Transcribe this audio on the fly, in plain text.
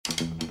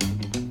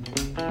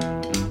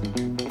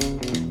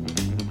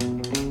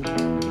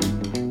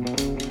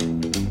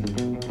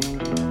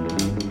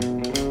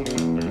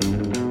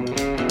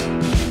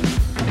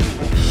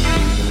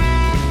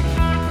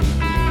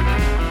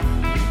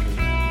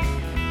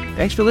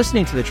Thanks for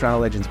listening to the Toronto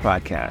Legends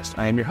podcast.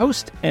 I am your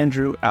host,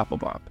 Andrew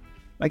Applebaum.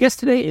 My guest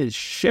today is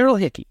Cheryl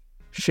Hickey.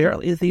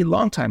 Cheryl is the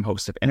longtime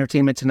host of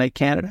Entertainment Tonight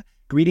Canada,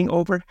 greeting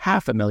over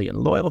 500,000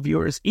 loyal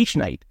viewers each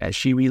night as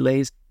she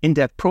relays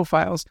in-depth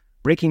profiles,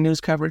 breaking news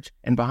coverage,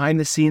 and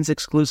behind-the-scenes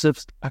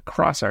exclusives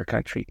across our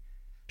country.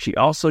 She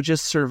also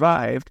just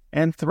survived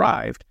and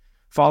thrived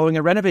following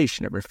a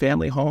renovation of her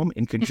family home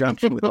in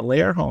conjunction with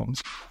Alair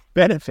Homes,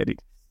 benefiting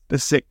the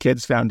Sick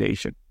Kids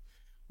Foundation.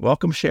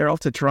 Welcome, Cheryl,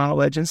 to Toronto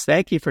Legends.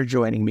 Thank you for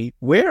joining me.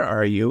 Where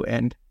are you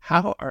and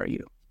how are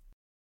you?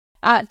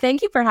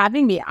 Thank you for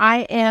having me. I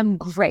am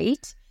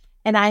great,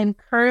 and I am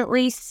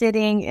currently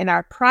sitting in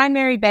our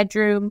primary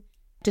bedroom,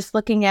 just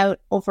looking out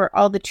over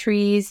all the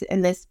trees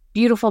in this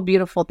beautiful,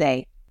 beautiful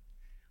day.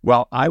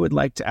 Well, I would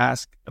like to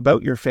ask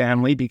about your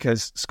family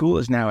because school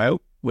is now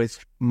out, which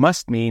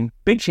must mean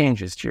big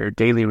changes to your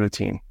daily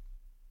routine.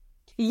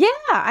 Yeah,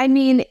 I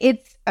mean,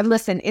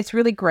 it's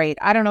really great.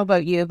 I don't know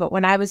about you, but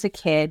when I was a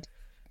kid,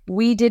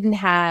 we didn't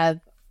have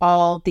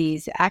all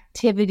these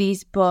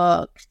activities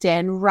booked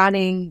and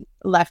running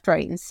left,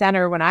 right, and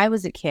center when I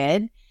was a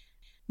kid.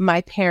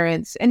 My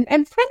parents, and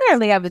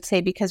primarily I would say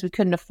because we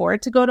couldn't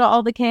afford to go to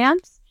all the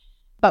camps,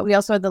 but we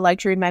also had the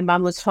luxury. My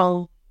mom was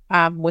home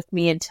with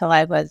me until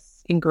I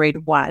was in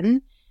grade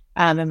 1,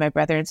 and my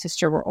brother and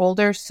sister were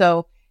older.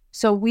 So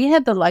we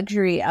had the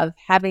luxury of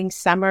having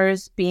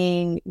summers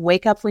being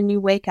wake up when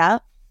you wake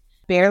up,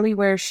 barely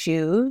wear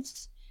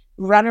shoes,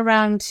 run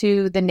around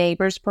to the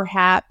neighbors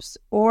perhaps,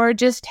 or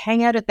just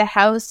hang out at the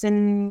house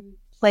and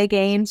play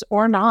games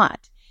or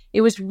not.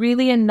 It was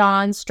really a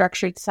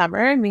non-structured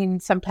summer. I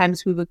mean,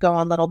 sometimes we would go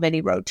on little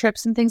mini road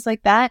trips and things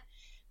like that.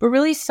 But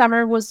really,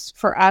 summer was,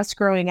 for us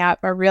growing up,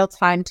 a real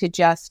time to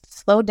just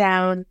slow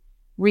down,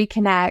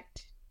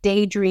 reconnect,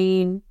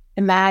 daydream,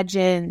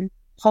 imagine,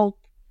 hope,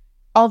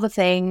 all the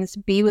things,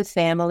 be with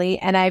family.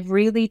 And I've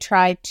really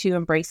tried to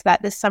embrace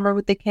that this summer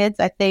with the kids.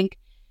 I think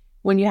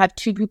when you have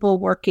 2 people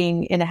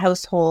working in a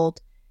household,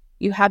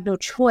 you have no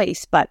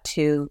choice but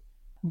to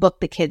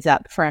book the kids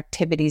up for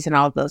activities and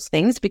all of those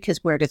things,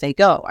 because where do they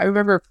go? I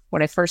remember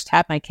when I first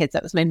had my kids,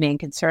 that was my main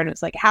concern. It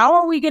was like, how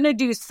are we going to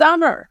do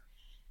summer?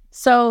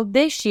 So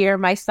this year,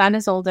 my son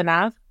is old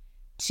enough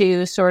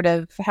to sort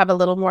of have a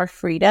little more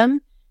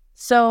freedom.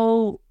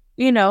 So,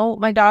 you know,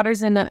 my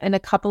daughter's in a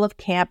couple of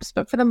camps,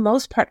 but for the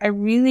most part, I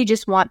really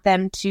just want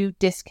them to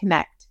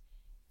disconnect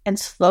and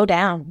slow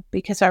down,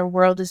 because our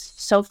world is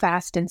so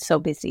fast and so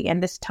busy,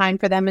 and this time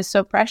for them is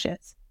so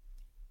precious.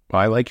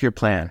 Well, I like your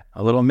plan.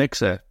 A little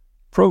mix of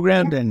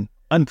programmed and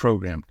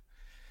unprogrammed.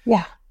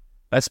 Yeah.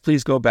 Let's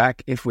please go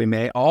back, if we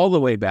may, all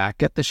the way back.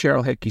 Get the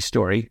Cheryl Hickey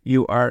story.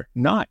 You are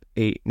not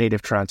a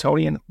native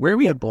Torontonian. Where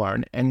were you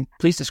born? And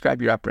please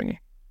describe your upbringing.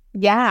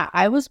 Yeah,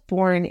 I was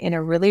born in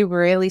a really,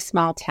 really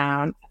small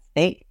town, I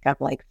think of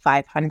like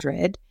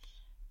 500,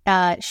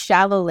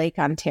 Shallow Lake,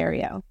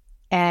 Ontario.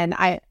 And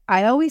I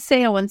always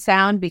say Owen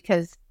Sound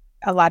because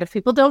a lot of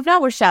people don't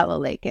know where Shallow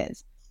Lake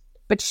is.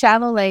 But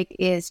Shallow Lake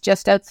is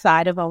just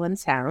outside of Owen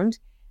Sound.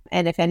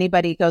 And if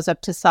anybody goes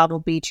up to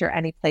Sauble Beach or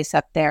any place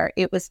up there,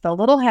 it was the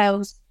little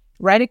house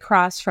right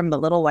across from the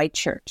little white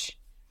church.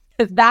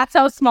 That's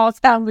how small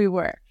town we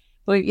were.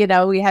 We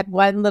had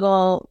one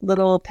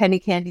little penny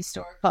candy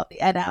store called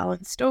the Ed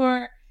Allen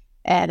store,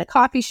 and a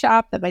coffee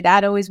shop that my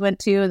dad always went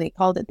to, and they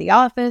called it the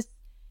office.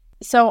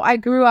 So I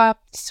grew up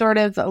sort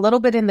of a little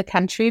bit in the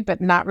country,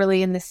 but not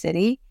really in the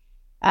city,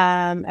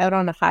 out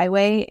on the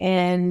highway.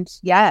 And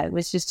yeah, it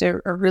was just a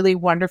really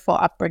wonderful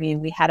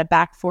upbringing. We had a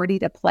back 40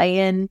 to play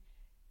in,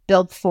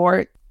 build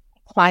fort,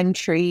 climb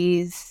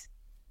trees,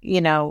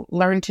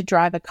 learn to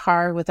drive a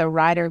car with a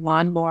rider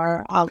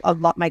lawnmower.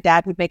 My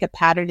dad would make a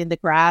pattern in the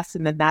grass,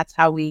 and then that's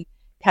how we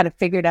kind of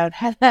figured out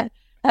how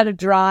to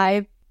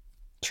drive.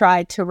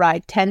 Tried to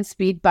ride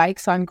 10-speed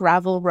bikes on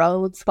gravel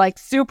roads, like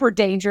super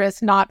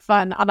dangerous, not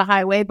fun on a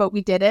highway, but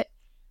we did it.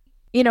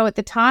 At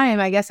the time,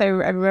 I guess I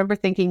remember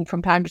thinking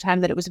from time to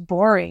time that it was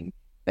boring.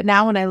 But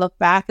now when I look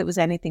back, it was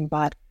anything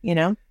but,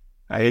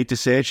 I hate to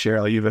say it,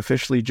 Cheryl, you've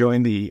officially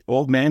joined the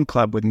old man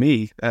club with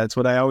me. That's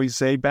what I always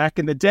say. Back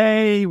in the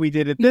day, we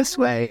did it this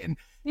way, and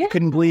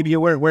couldn't believe you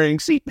weren't wearing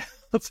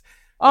seatbelts.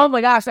 Oh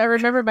my gosh, I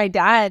remember my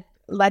dad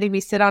letting me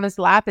sit on his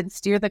lap and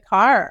steer the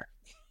car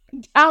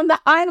down the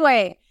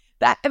highway.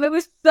 It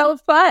was so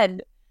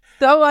fun,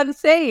 so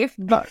unsafe,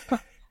 but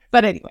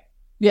anyway,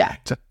 yeah.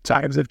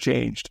 Times have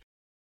changed.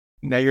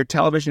 Now, your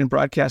television and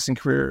broadcasting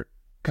career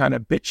kind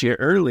of bit you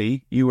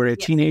early. You were a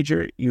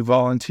teenager, you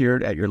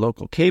volunteered at your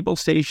local cable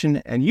station,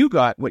 and you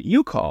got what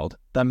you called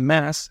the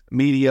mass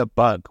media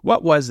bug.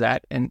 What was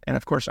that? And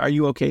of course, are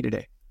you okay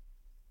today?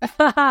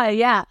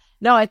 Yeah.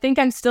 No, I think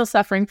I'm still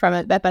suffering from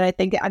it, but I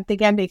think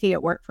I'm making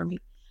it work for me.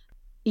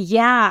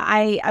 Yeah,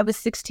 I was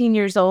 16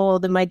 years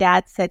old, and my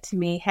dad said to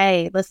me,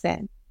 hey,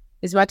 listen,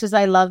 as much as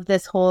I love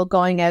this whole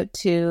going out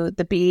to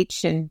the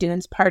beach and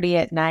Dunes party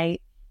at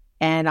night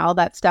and all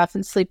that stuff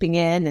and sleeping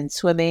in and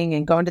swimming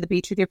and going to the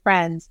beach with your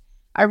friends,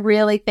 I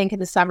really think in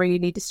the summer you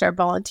need to start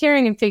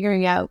volunteering and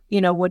figuring out,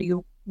 what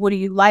do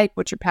you like,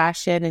 what's your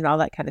passion and all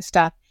that kind of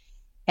stuff.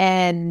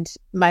 And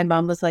my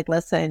mom was like,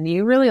 listen,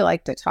 you really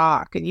like to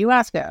talk and you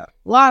ask a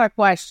lot of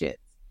questions.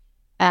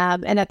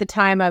 And at the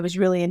time, I was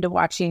really into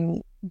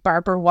watching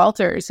Barbara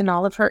Walters and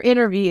all of her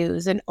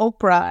interviews and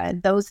Oprah,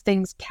 and those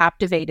things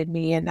captivated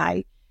me. And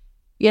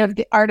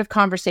the art of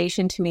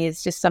conversation to me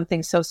is just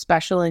something so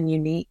special and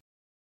unique.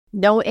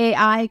 No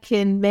AI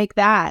can make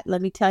that.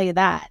 Let me tell you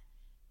that.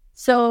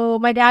 So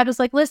my dad was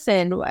like,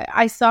 listen,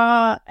 I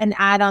saw an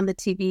ad on the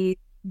TV.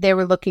 They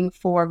were looking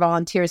for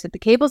volunteers at the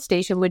cable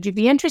station. Would you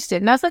be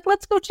interested? And I was like,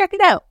 let's go check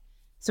it out.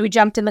 So we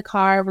jumped in the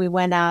car, we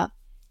went up,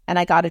 and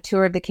I got a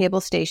tour of the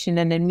cable station.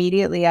 And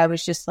immediately I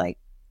was just like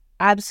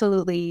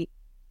absolutely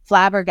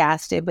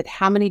flabbergasted with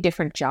how many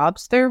different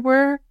jobs there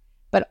were,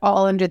 but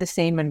all under the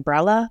same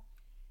umbrella.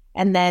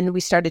 And then we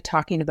started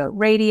talking about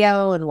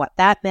radio and what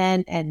that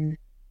meant and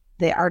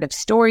the art of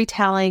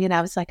storytelling. And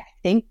I was like, I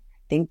think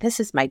this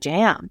is my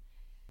jam.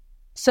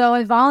 So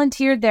I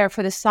volunteered there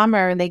for the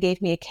summer, and they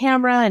gave me a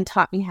camera and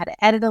taught me how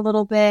to edit a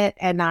little bit.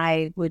 And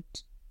I would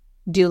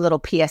do little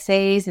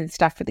PSAs and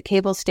stuff for the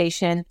cable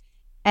station.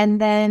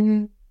 And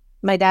then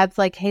my dad's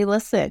like, hey,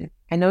 listen,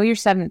 I know you're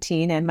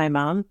 17, and my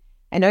mom,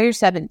 I know you're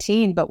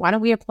 17, but why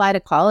don't we apply to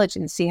college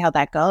and see how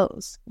that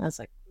goes? And I was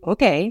like,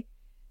 okay.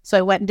 So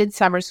I went and did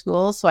summer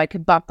school so I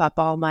could bump up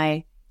all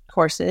my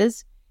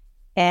courses.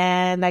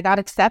 And I got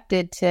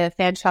accepted to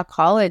Fanshawe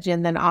College,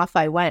 and then off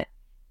I went.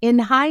 In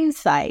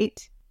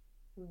hindsight,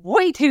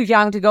 way too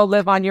young to go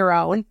live on your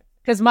own,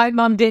 because my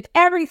mom did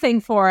everything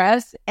for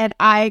us, and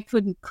I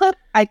couldn't cook,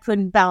 I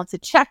couldn't balance a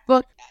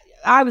checkbook.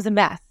 I was a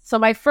mess. So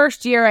my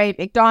first year I ate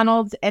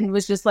McDonald's and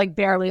was just like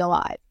barely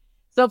alive.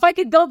 So if I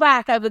could go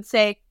back, I would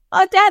say,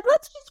 oh, Dad,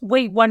 let's just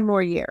wait one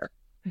more year.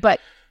 But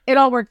it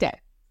all worked out.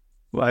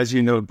 Well, as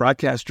you know,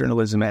 broadcast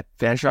journalism at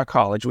Fanshawe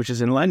College, which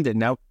is in London.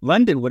 Now,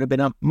 London would have been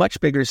a much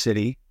bigger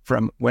city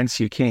from whence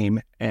you came.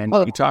 And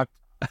you talked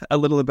a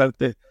little about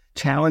the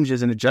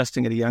challenges in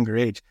adjusting at a younger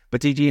age.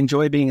 But did you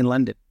enjoy being in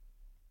London?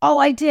 Oh,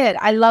 I did.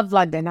 I love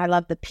London. I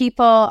love the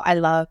people. I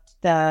loved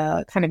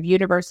the kind of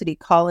university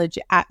college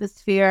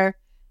atmosphere.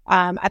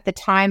 At the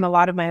time, a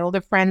lot of my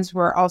older friends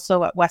were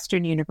also at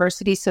Western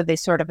University, so they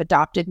sort of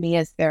adopted me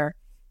as their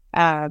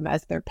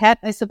pet,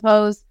 I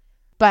suppose.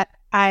 But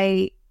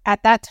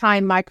at that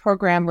time, my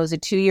program was a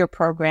 2-year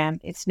program.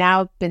 It's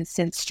now been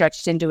since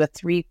stretched into a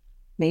 3,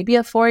 maybe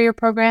a 4-year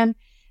program.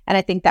 And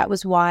I think that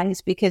was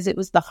wise because it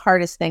was the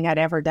hardest thing I'd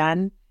ever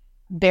done.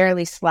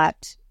 Barely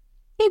slept,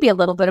 maybe a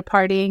little bit of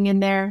partying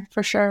in there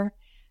for sure,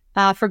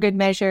 for good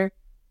measure.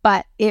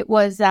 But it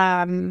was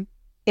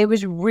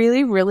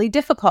really, really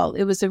difficult.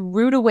 It was a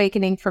rude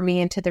awakening for me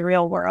into the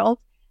real world.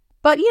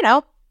 But,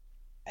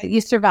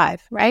 you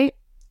survive, right?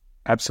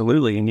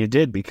 Absolutely. And you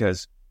did,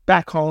 because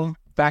back home,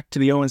 back to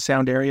the Owen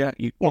Sound area,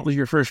 what was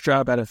your first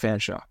job out of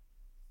Fanshawe?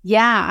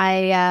 Yeah,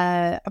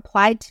 I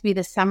applied to be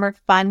the summer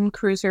fun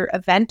cruiser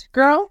event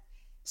girl.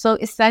 So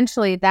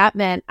essentially that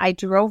meant I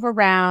drove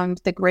around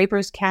the Grey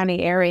Bruce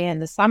County area in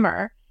the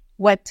summer,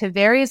 went to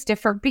various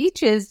different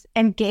beaches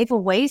and gave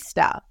away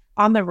stuff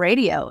on the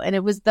radio. And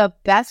it was the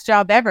best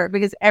job ever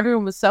because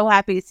everyone was so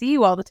happy to see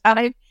you all the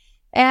time.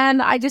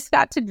 And I just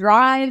got to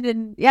drive,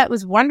 and it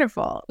was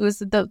wonderful. It was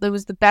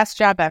the best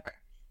job ever.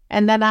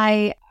 And then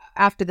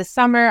after the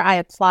summer, I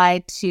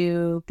applied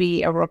to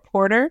be a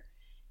reporter.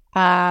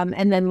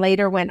 And then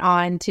later went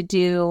on to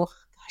do,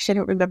 I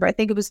don't remember, I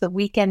think it was the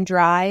weekend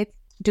drive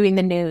doing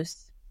the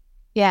news.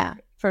 Yeah.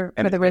 For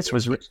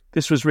the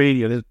This was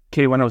radio, the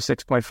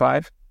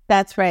K106.5?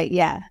 That's right.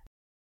 Yeah.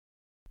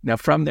 Now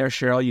from there,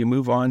 Cheryl, you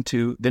move on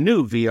to the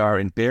new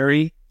VR in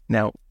Barrie.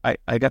 Now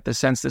I got the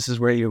sense this is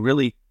where you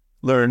really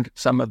learned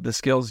some of the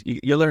skills.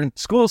 You learned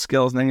school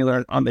skills, and then you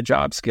learned on the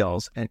job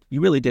skills, and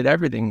you really did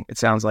everything, it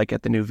sounds like,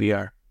 at the new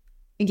VR.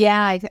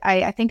 Yeah.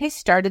 I think I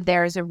started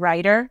there as a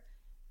writer.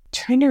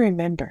 Trying to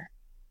remember.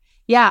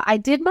 Yeah, I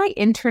did my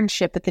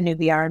internship at the New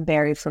VR in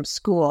Barrie from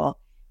school.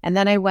 And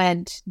then I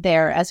went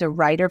there as a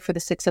writer for the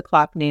 6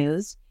 o'clock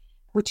news,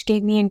 which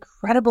gave me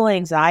incredible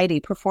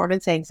anxiety,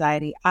 performance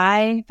anxiety.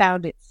 I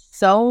found it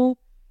so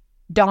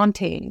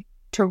daunting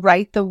to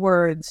write the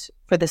words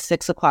for the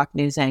 6 o'clock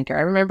news anchor.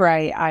 I remember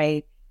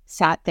I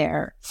sat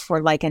there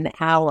for like an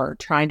hour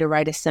trying to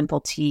write a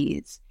simple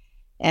tease.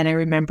 And I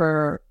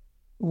remember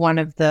one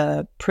of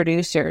the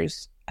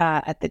producers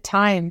at the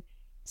time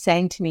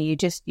saying to me,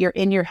 you're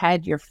in your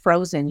head, you're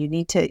frozen. You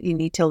need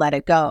to let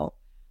it go.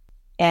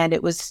 And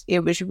it was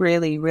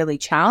really, really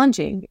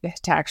challenging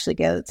to actually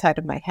get outside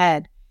of my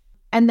head.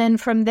 And then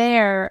from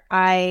there,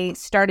 I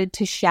started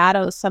to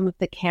shadow some of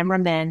the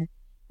cameramen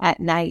at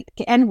night,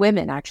 and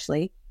women,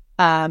 actually.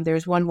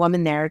 There's one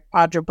woman there,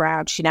 Audra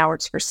Brown. She now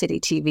works for City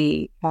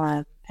TV.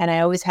 And I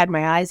always had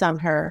my eyes on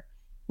her,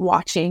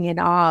 watching in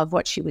awe of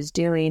what she was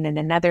doing. And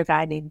another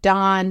guy named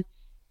Don. A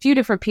few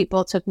different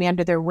people took me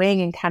under their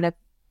wing and kind of,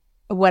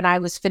 when I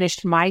was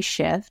finished my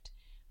shift,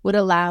 would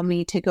allow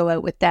me to go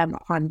out with them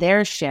on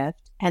their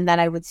shift. And then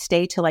I would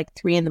stay till like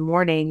 3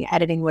 a.m.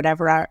 editing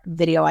whatever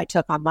video I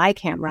took on my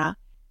camera,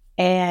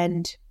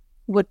 and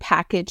would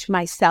package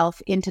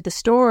myself into the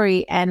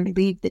story and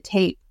leave the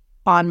tape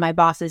on my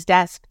boss's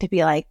desk to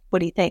be like, what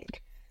do you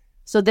think?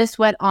 So this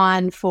went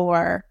on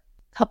for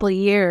a couple of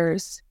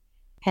years.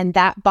 And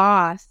that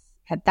boss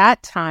at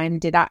that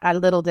time,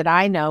 little did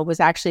I know, was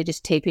actually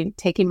just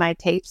taking my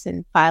tapes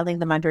and filing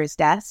them under his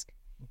desk.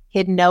 He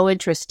had no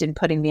interest in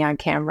putting me on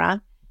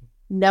camera,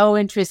 no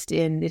interest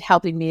in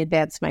helping me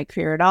advance my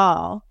career at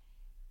all.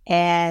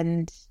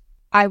 And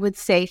I would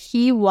say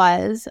he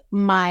was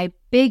my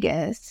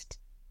biggest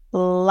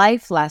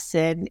life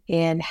lesson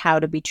in how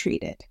to be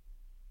treated.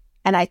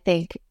 And I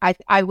think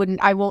I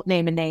won't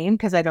name a name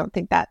because I don't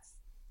think that's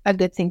a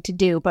good thing to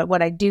do. But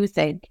what I do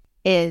think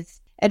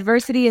is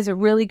adversity is a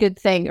really good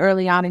thing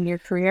early on in your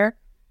career.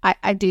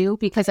 I do,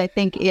 because I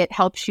think it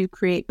helps you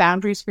create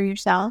boundaries for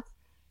yourself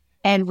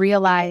and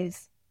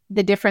realize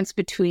the difference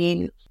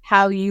between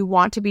how you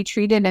want to be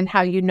treated and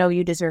how you know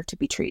you deserve to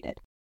be treated.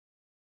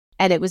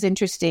 And it was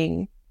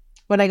interesting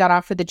when I got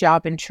offered the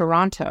job in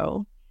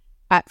Toronto.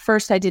 At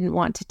first, I didn't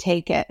want to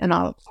take it, and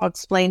I'll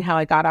explain how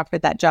I got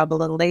offered that job a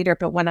little later.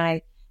 But when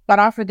I got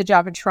offered the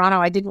job in Toronto,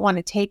 I didn't want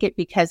to take it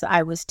because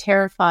I was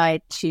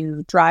terrified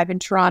to drive in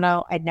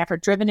Toronto. I'd never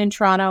driven in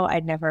Toronto.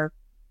 I'd never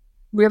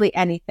really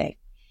anything.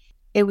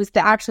 It was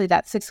actually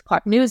that 6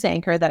 o'clock news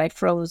anchor that I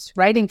froze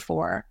writing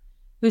for,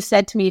 who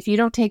said to me, if you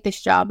don't take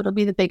this job, it'll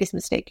be the biggest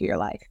mistake of your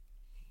life.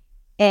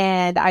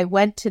 And I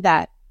went to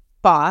that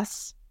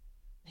boss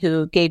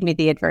who gave me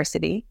the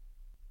adversity.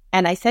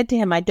 And I said to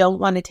him, I don't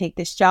want to take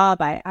this job.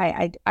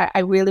 I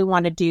really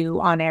want to do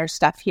on-air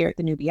stuff here at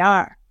the New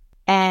BR.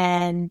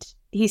 And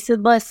he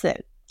said, listen,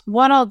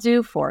 what I'll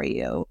do for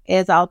you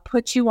is I'll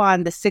put you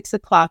on the 6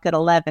 o'clock at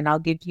 11. I'll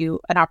give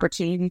you an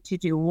opportunity to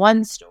do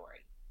one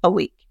story a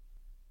week.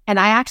 And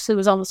I actually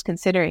was almost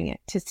considering it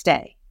to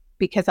stay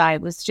because I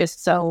was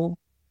just so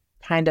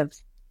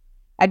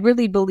I'd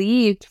really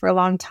believed for a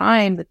long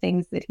time the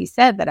things that he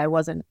said, that I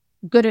wasn't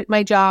good at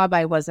my job.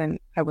 I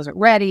wasn't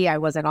ready. I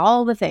wasn't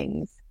all the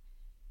things.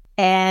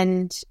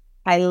 And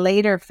I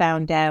later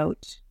found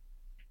out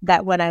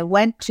that when I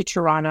went to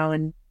Toronto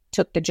and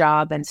took the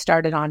job and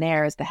started on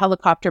air as the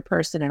helicopter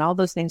person and all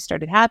those things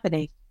started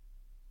happening,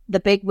 the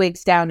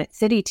bigwigs down at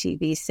City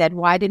TV said,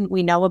 why didn't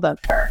we know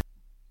about her?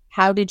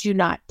 How did you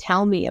not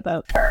tell me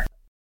about her?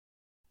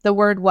 The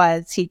word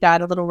was he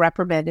got a little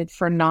reprimanded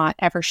for not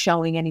ever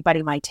showing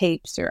anybody my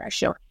tapes or a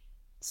show.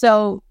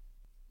 So,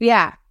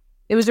 yeah,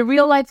 it was a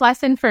real life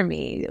lesson for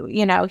me.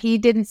 You know, he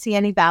didn't see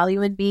any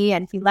value in me,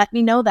 and he let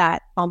me know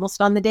that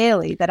almost on the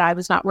daily, that I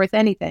was not worth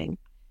anything.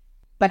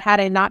 But had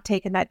I not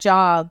taken that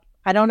job,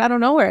 I don't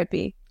know where it'd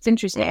be. It's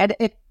interesting.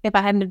 If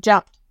I hadn't have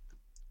jumped.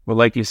 Well,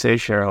 like you say,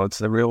 Cheryl, it's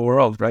the real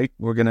world, right?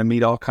 We're going to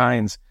meet all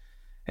kinds.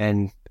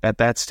 And at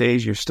that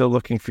stage, you're still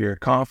looking for your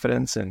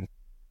confidence and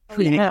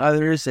treating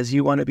others as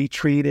you want to be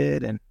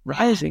treated, and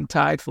rising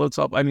tide floats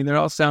all. I mean, they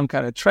all sound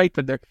kind of trite,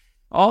 but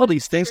all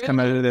these things come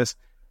out of this,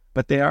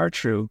 but they are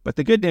true. But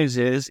the good news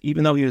is,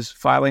 even though he was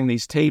filing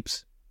these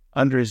tapes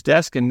under his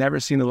desk and never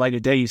seen the light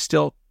of day, he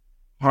still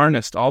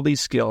harnessed all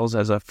these skills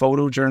as a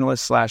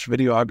photojournalist /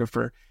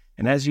 videographer.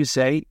 And as you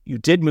say, you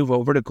did move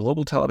over to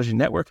Global Television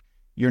Network.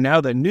 You're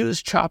now the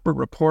news chopper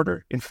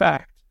reporter. In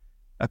fact,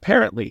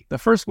 apparently the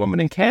first woman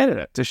in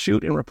Canada to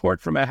shoot and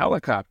report from a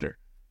helicopter.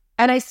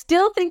 And I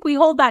still think we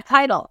hold that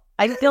title.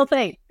 I still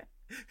think.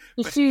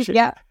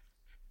 Yeah.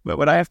 But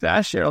what I have to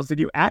ask, Cheryl, is did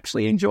you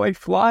actually enjoy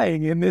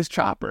flying in this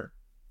chopper?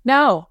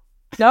 No.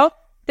 Nope.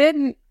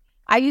 Didn't.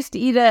 I used to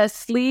eat a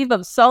sleeve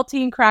of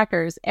saltine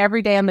crackers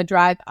every day on the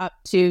drive up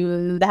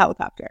to the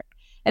helicopter.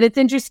 And it's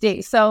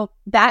interesting. So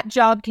that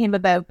job came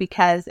about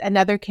because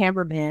another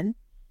cameraman,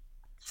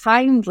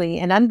 kindly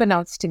and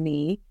unbeknownst to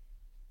me,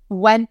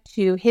 went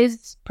to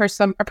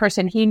a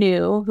person he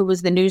knew who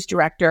was the news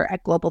director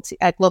at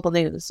Global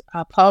News,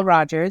 Paul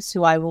Rogers,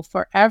 who I will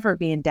forever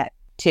be in debt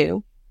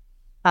to,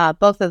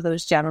 both of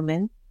those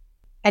gentlemen.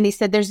 And he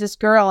said, there's this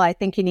girl, I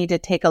think you need to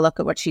take a look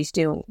at what she's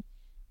doing.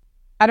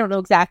 I don't know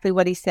exactly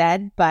what he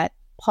said, but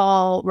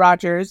Paul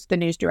Rogers, the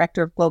news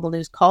director of Global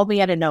News, called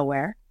me out of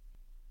nowhere.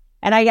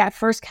 And I at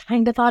first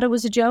kind of thought it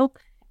was a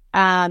joke.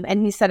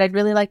 And he said, I'd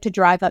really like to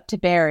drive up to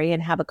Barrie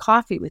and have a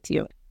coffee with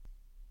you.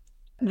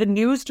 The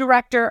news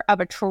director of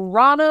a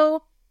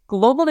Toronto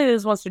Global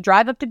News wants to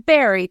drive up to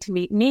Barrie to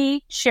meet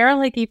me,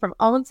 Cheryl Hickey from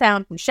Owen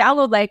Sound from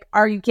Shallow Lake.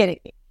 Are you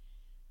kidding me?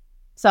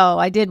 So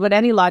I did what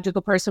any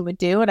logical person would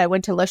do, and I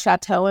went to Le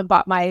Chateau and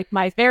bought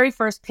my very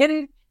first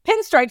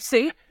pinstripe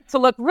suit to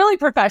look really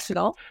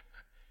professional.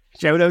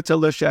 Shout out to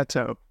Le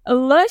Chateau.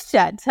 Le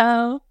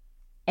Chateau.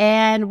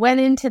 And went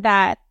into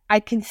that. I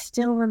can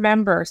still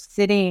remember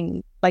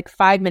sitting like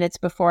 5 minutes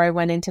before I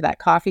went into that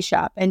coffee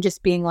shop and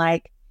just being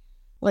like,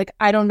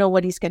 I don't know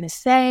what he's going to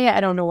say. I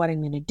don't know what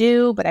I'm going to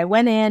do. But I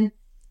went in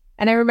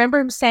and I remember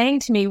him saying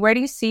to me, where do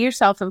you see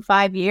yourself in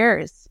 5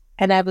 years?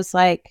 And I was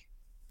like,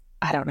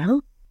 I don't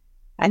know.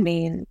 I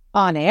mean,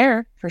 on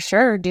air for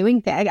sure,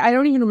 doing things. I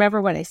don't even remember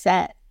what I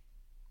said.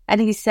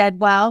 And he said,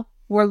 well,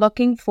 we're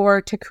looking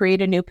to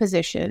create a new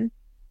position,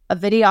 a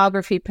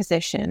videography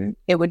position.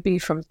 It would be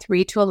from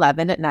 3 to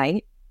 11 at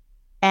night.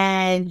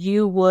 And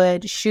you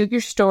would shoot your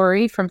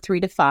story from 3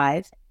 to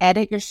 5,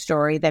 edit your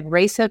story, then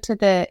race out to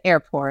the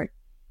airport,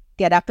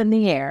 get up in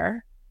the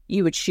air.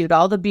 You would shoot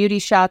all the beauty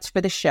shots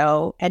for the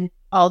show and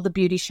all the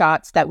beauty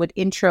shots that would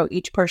intro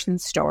each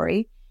person's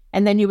story.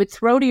 And then you would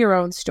throw to your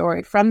own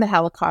story from the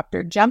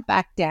helicopter, jump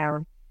back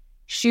down,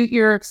 shoot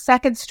your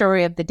second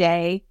story of the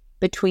day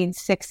between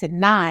 6 and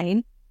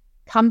 9,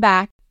 come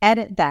back,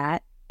 edit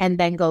that, and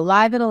then go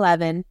live at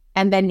 11,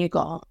 and then you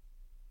go home.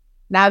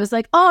 And I was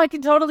like, oh, I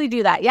can totally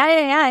do that.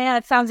 Yeah.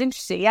 It sounds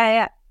interesting.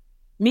 Yeah.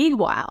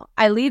 Meanwhile,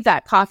 I leave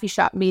that coffee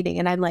shop meeting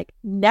and I'm like,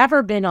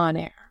 never been on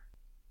air.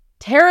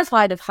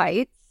 Terrified of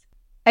heights.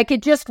 Like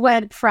it just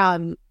went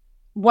from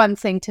one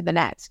thing to the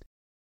next.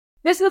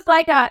 This was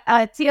like a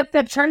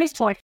TSN turning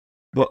point.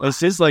 Well,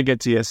 this is like a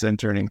TSN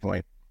turning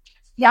point.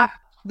 Yeah.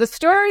 The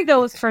story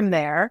goes from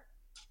there.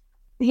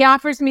 He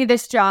offers me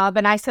this job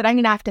and I said, I'm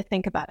going to have to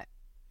think about it.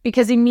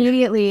 Because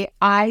immediately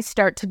I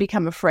start to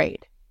become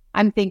afraid.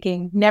 I'm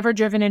thinking, never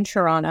driven in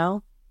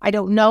Toronto. I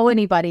don't know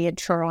anybody in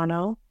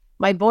Toronto.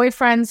 My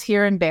boyfriend's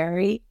here in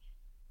Barrie.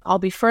 I'll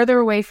be further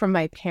away from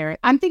my parents.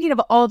 I'm thinking of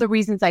all the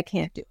reasons I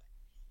can't do it.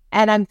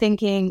 And I'm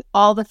thinking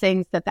all the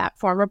things that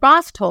former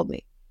boss told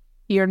me.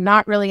 You're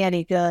not really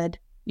any good.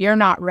 You're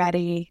not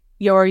ready.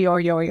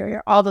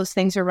 You're. All those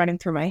things are running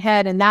through my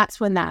head. And that's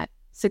when that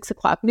 6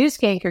 o'clock news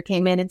anchor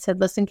came in and said,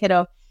 listen,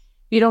 kiddo, if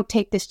you don't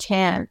take this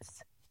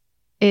chance,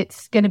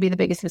 it's going to be the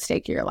biggest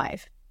mistake of your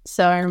life.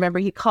 So I remember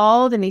he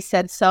called and he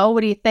said, so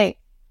what do you think?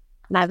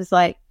 And I was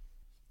like,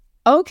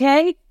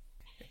 okay.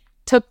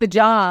 Took the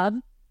job.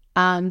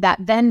 That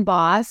then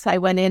boss, I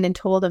went in and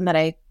told him that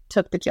I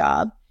took the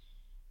job.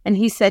 And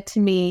he said to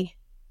me,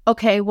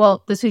 okay,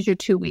 well, this is your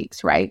 2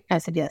 weeks, right? I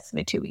said, yes,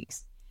 my 2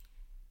 weeks.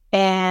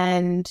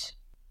 And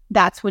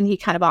that's when he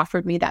kind of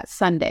offered me that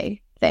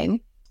Sunday thing.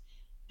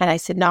 And I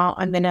said, no,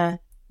 I'm gonna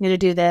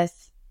do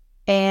this.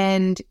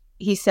 And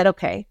he said,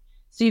 okay,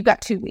 so you've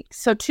got 2 weeks.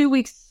 So 2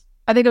 weeks,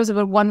 I think it was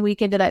about 1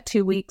 week into that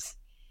 2 weeks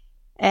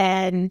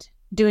and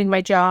doing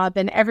my job.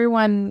 And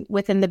everyone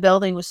within the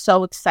building was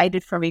so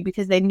excited for me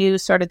because they knew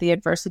sort of the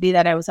adversity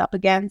that I was up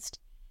against.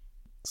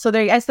 So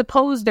I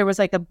suppose there was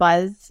like a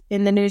buzz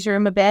in the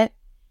newsroom a bit,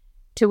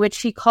 to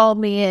which he called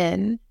me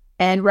in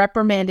and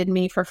reprimanded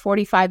me for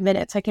 45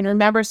 minutes. I can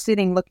remember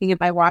sitting looking at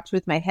my watch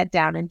with my head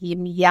down and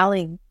him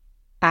yelling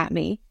at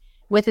me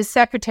with his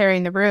secretary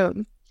in the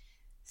room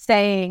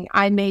saying,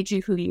 I made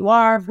you who you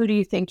are. Who do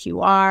you think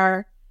you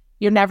are?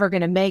 You're never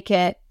going to make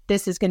it.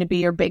 This is going to be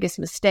your biggest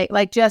mistake.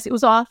 Like just, it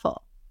was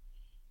awful.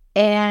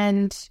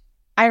 And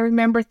I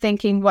remember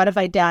thinking, what have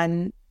I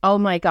done? Oh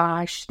my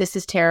gosh, this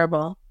is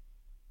terrible.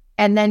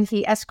 And then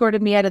he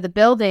escorted me out of the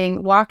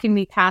building, walking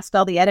me past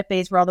all the edit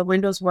bays where all the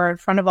windows were in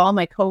front of all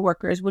my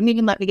coworkers, wouldn't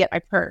even let me get my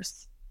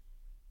purse.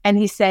 And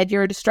he said,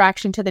 you're a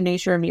distraction to the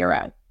newsroom, you're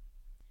out.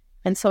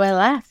 And so I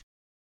left.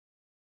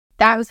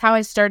 That was how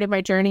I started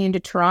my journey into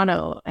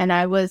Toronto. And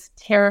I was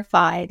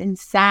terrified and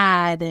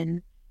sad.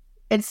 And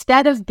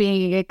instead of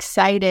being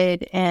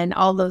excited and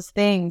all those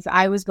things,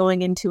 I was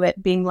going into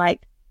it being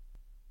like,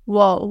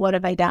 whoa, what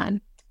have I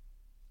done?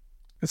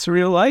 It's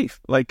real life.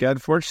 Like,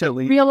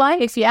 unfortunately. Real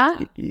life, yeah.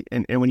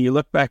 And when you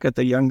look back at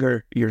the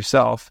younger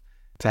yourself,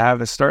 to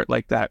have a start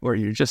like that where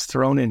you're just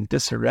thrown in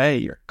disarray,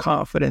 your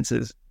confidence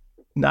is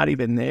not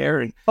even there.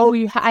 And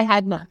I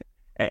had none.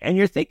 And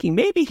you're thinking,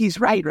 maybe he's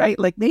right?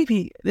 Like,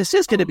 maybe this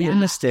is going to be a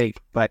mistake.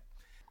 But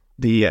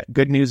the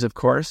good news, of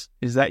course,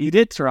 is that you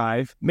did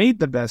thrive, made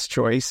the best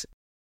choice.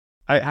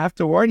 I have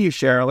to warn you,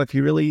 Cheryl, if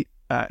you really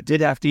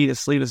did have to eat a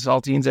sleeve of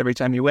saltines every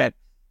time you went,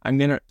 I'm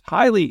going to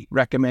highly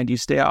recommend you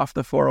stay off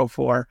the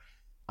 404.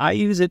 I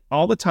use it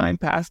all the time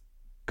past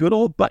good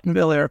old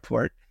Buttonville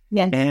Airport.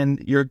 Yes. And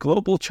your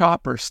global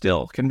chopper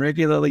still can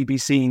regularly be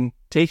seen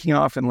taking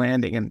off and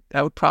landing. And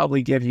that would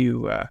probably give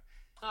you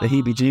the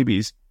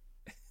heebie-jeebies.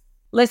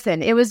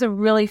 Listen, it was a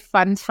really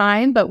fun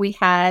time, but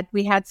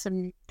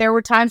there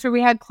were times where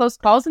we had close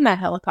calls in that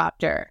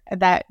helicopter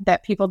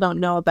that people don't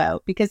know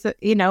about because,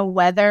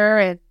 weather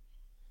and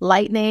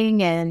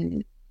lightning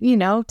and,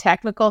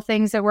 technical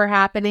things that were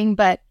happening.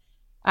 But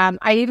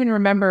I even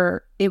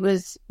remember it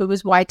was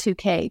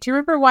Y2K. Do you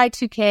remember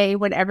Y2K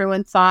when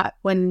everyone thought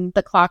when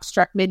the clock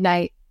struck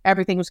midnight,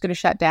 everything was going to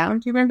shut down?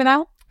 Do you remember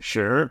that?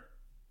 Sure.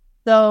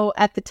 So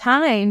at the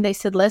time they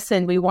said,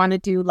 listen, we want to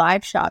do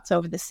live shots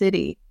over the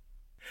city.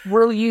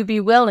 Will you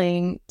be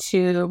willing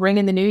to ring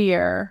in the new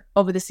year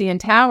over the CN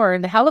Tower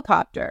in the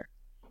helicopter?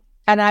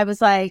 And I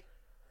was like,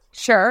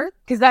 sure.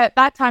 Because at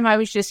that time I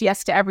was just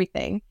yes to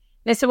everything.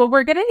 They said, well,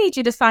 we're going to need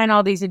you to sign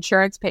all these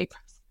insurance papers.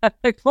 I'm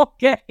like,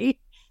 okay.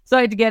 So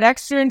I had to get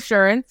extra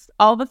insurance,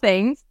 all the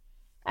things.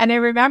 And I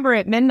remember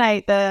at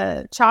midnight,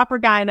 the chopper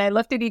guy and I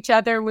looked at each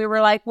other and we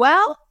were like,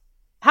 well,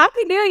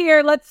 Happy New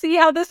Year. Let's see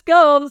how this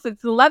goes.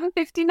 It's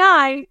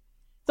 11:59.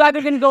 It's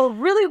either going to go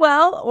really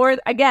well or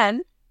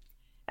again.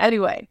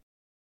 Anyway.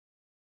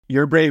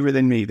 You're braver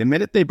than me. The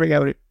minute they bring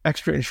out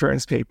extra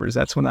insurance papers,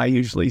 that's when I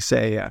usually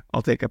say,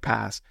 I'll take a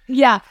pass.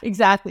 Yeah,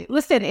 exactly.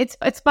 Listen,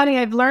 it's funny.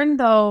 I've learned,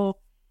 though,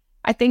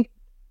 I think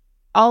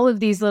all of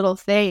these little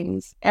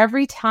things,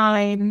 every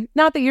time,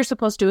 not that you're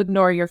supposed to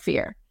ignore your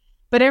fear,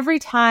 but every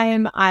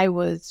time I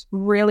was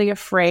really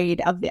afraid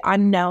of the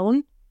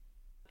unknown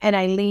and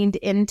I leaned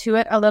into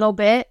it a little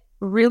bit,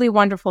 really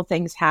wonderful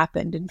things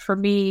happened. And for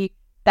me,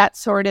 that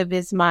sort of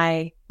is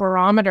my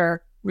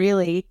barometer,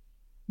 really,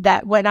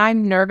 that when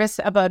I'm nervous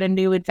about a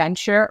new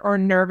adventure or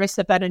nervous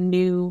about a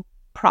new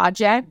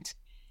project,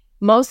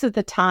 most of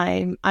the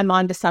time I'm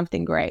onto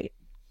something great.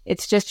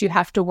 It's just you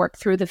have to work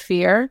through the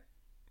fear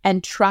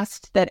and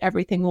trust that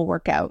everything will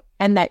work out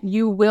and that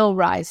you will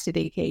rise to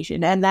the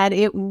occasion and that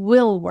it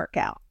will work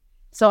out.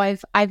 So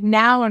I've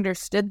now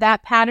understood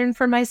that pattern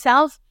for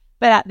myself,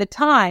 but at the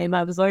time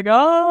I was like,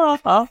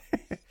 oh.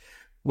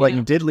 Well,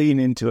 you did lean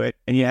into it,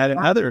 and you had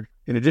another,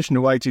 in addition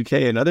to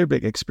Y2K, another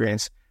big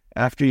experience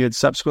after you had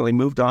subsequently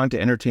moved on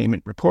to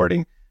entertainment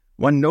reporting.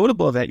 One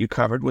notable event you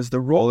covered was the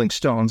Rolling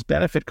Stones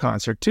benefit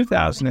concert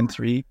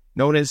 2003,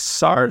 known as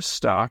SARS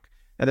Stock,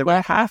 and there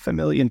were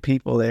 500,000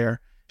 people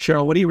there.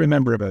 Cheryl, what do you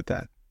remember about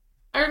that?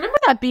 I remember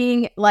that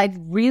being like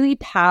really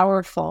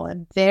powerful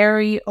and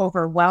very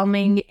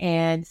overwhelming,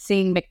 and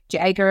seeing Mick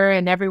Jagger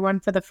and everyone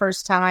for the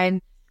first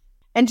time,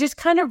 and just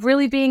kind of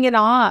really being in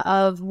awe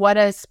of what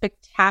a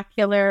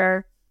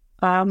spectacular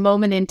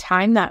moment in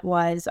time that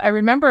was. I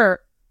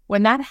remember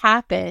when that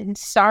happened,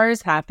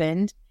 SARS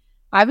happened,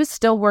 I was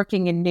still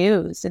working in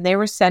news, and they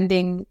were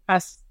sending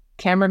us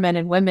cameramen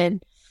and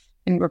women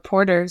and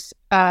reporters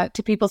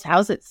to people's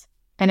houses.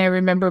 And I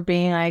remember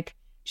being like,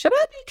 should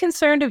I be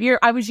concerned if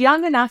I was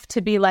young enough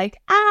to be like,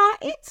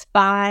 it's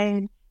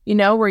fine,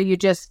 where you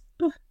just,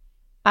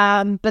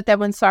 but then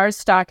when SARS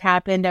Stock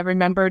happened, I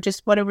remember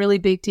just what a really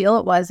big deal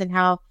it was and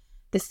how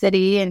the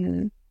city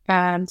and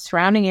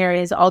surrounding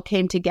areas all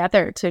came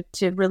together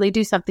to really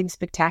do something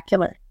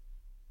spectacular.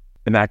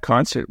 And that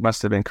concert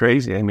must have been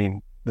crazy. I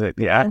mean,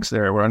 the acts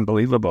there were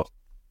unbelievable.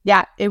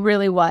 Yeah, it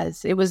really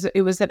was. It was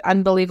an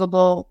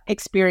unbelievable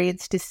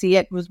experience to see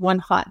it. It was one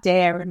hot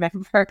day, I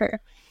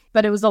remember.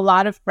 But it was a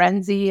lot of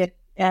frenzy. It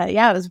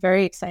was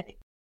very exciting.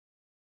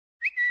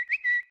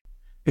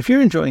 If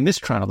you're enjoying this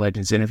Toronto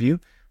Legends interview,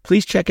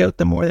 please check out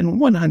the more than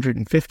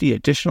 150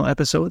 additional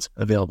episodes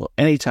available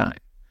anytime.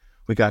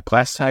 We got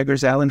Glass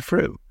Tigers' Alan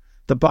Frew,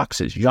 The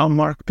Boxes'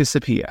 Jean-Marc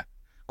Pisapia,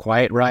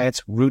 Quiet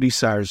Riot's Rudy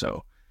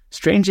Sarzo,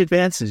 Strange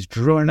Advances'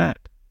 Drew Arnott,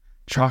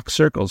 Chalk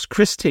Circle's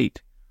Chris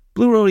Tate,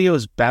 Blue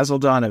Rodeo's Basil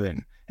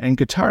Donovan, and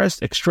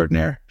guitarist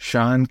extraordinaire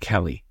Sean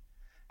Kelly.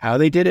 How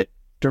they did it?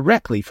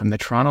 Directly from the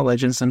Toronto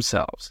Legends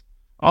themselves.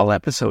 All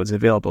episodes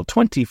available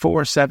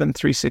 24/7,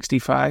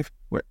 365,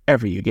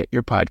 wherever you get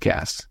your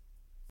podcasts.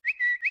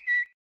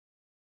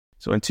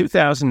 So in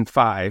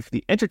 2005,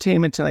 the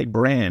Entertainment Tonight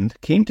brand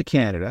came to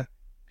Canada.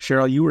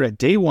 Cheryl, you were a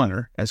day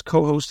oneer as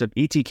co-host of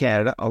ET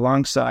Canada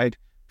alongside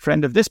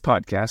friend of this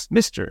podcast,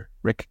 Mr.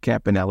 Rick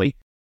Campanelli.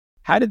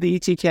 How did the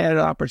ET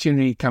Canada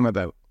opportunity come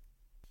about?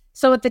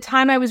 So at the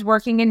time I was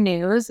working in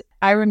news,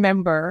 I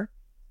remember,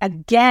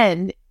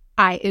 again,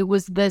 it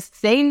was the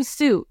same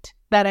suit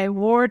that I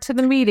wore to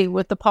the meeting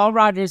with the Paul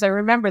Rogers. I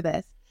remember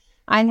this.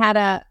 I had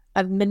a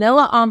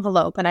manila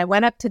envelope, and I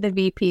went up to the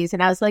VPs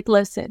and I was like,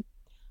 listen,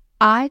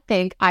 I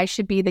think I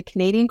should be the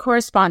Canadian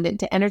correspondent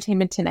to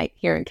Entertainment Tonight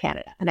here in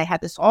Canada. And I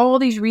had all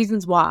these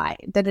reasons why.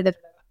 And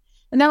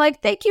they're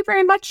like, thank you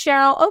very much,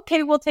 Cheryl.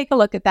 Okay, we'll take a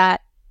look at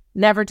that.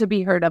 Never to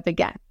be heard of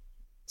again.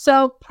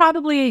 So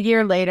probably a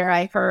year later,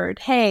 I heard,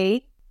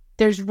 hey,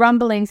 there's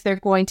rumblings they're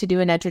going to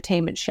do an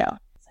entertainment show.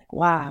 It's like,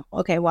 wow,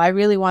 okay, well, I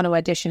really want to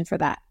audition for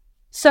that.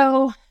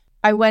 So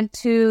I went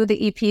to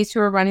the EPs who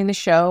were running the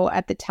show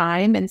at the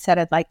time and said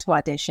I'd like to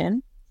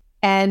audition.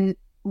 And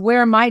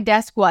where my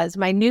desk was,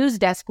 my news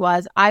desk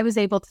was, I was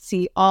able to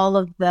see all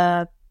of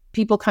the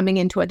people coming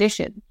into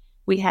audition.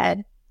 We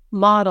had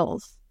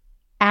models,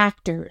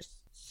 actors,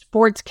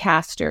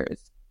 sportscasters,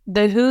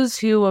 the who's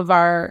who of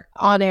our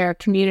on-air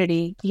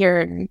community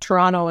here in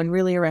Toronto and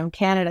really around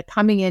Canada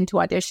coming in to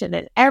audition.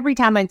 And every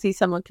time I'd see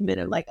someone come in,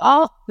 I'm like,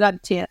 oh, got a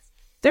chance.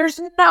 There's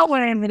no way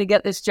I'm going to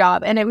get this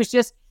job. And it was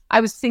just, I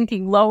was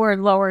sinking lower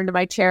and lower into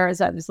my chair as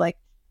I was like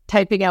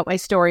typing out my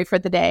story for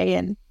the day.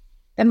 And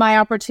then my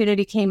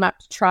opportunity came up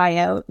to try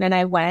out, and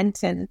I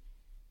went, and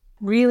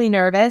really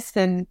nervous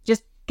and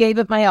just gave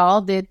it my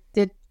all, did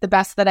the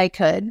best that I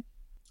could.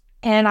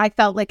 And I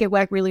felt like it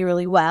went really,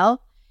 really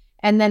well.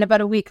 And then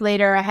about a week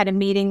later, I had a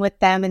meeting with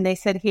them, and they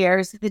said,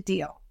 here's the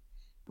deal.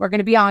 We're going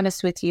to be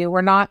honest with you.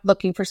 We're not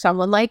looking for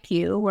someone like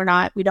you.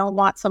 We don't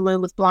want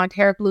someone with blonde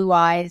hair, blue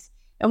eyes,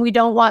 and we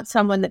don't want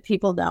someone that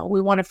people know. We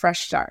want a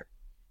fresh start.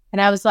 And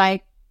I was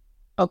like,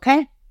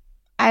 okay.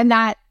 I'm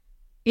not,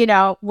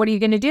 what are you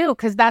going to do?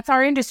 Because that's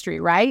our industry,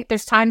 right?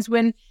 There's times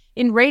when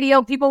in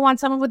radio, people want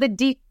someone with a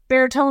deep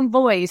baritone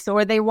voice,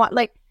 or they want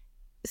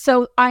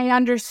so I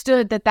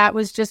understood that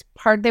was just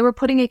they were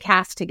putting a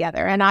cast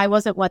together, and I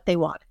wasn't what they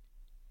wanted.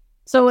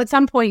 So at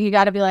some point you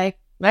got to be like,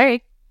 all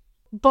right.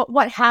 But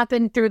what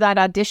happened through that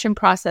audition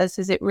process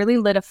is it really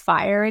lit a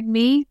fire in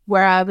me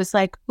where I was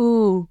like,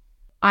 ooh,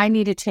 I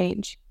need to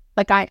change.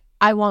 Like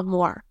I want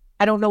more.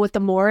 I don't know what the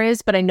more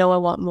is, but I know I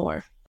want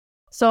more.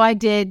 So I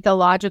did the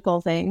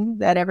logical thing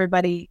that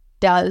everybody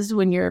does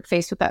when you're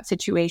faced with that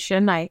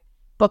situation. I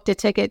booked a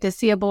ticket to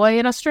see a boy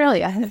in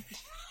Australia.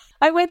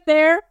 I went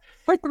there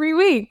for 3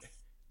 weeks.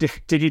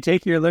 Did you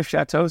take your Le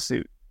Chateau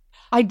suit?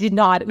 I did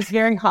not. It was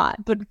very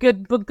hot, but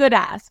good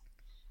ask.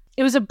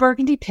 It was a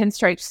burgundy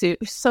pinstripe suit.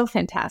 It was so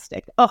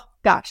fantastic. Oh,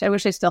 gosh, I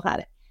wish I still had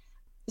it.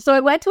 So I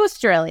went to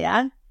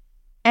Australia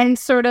and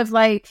sort of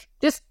like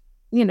just,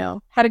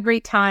 had a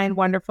great time,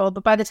 wonderful.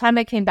 But by the time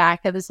I came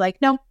back, I was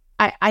like, no,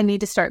 I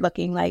need to start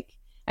looking. Like,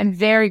 I'm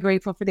very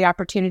grateful for the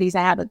opportunities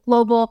I have at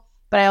Global,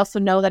 but I also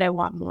know that I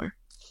want more.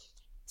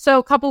 So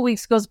a couple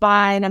weeks goes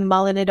by and I'm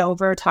mulling it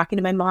over, talking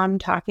to my mom,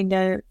 talking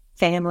to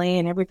family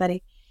and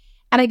everybody.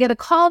 And I get a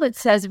call that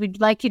says, we'd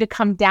like you to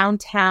come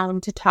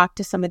downtown to talk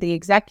to some of the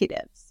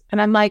executives.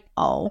 And I'm like,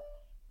 oh,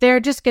 they're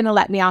just going to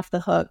let me off the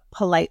hook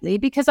politely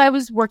because I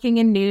was working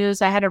in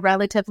news. I had a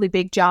relatively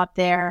big job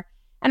there.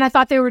 And I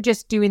thought they were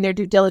just doing their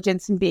due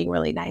diligence and being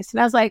really nice. And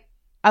I was like,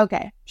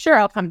 okay, sure,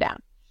 I'll come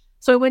down.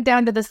 So I went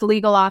down to this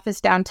legal office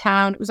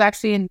downtown. It was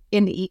actually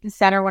in the Eaton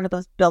Center, one of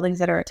those buildings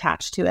that are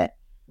attached to it.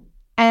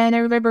 And I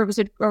remember it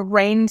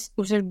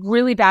was a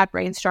really bad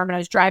rainstorm. And I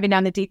was driving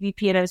down the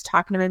DVP and I was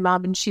talking to my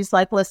mom and she's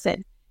like,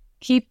 listen,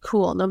 keep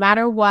cool. No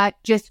matter what,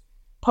 just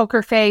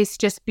poker face,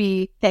 just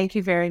be, thank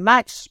you very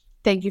much.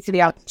 Thank you for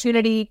the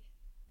opportunity.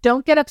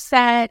 Don't get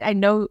upset. I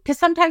know, because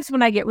sometimes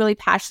when I get really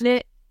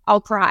passionate,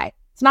 I'll cry.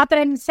 It's not that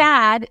I'm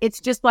sad.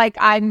 It's just like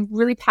I'm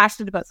really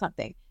passionate about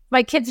something. If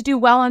my kids do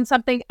well on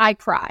something, I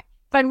cry.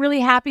 If I'm really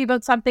happy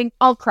about something,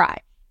 I'll cry.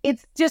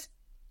 It's just,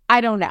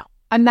 I don't know.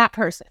 I'm that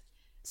person.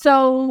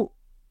 So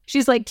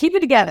she's like, keep it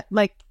together. I'm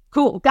like,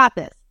 cool, got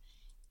this.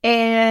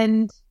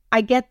 And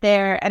I get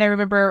there and I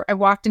remember I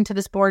walked into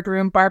this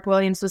boardroom. Barb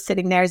Williams was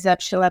sitting there. Zeb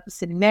Shillep was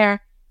sitting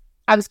there.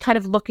 I was kind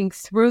of looking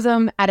through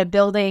them at a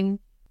building,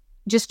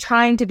 just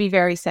trying to be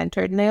very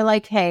centered. And they're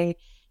like, hey,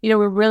 we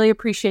really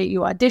appreciate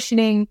you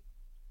auditioning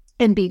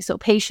and being so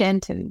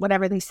patient and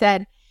whatever they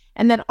said.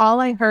 And then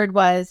all I heard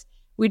was,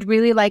 we'd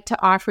really like to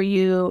offer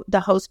you the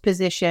host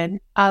position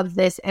of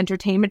this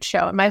entertainment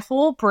show. And my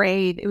whole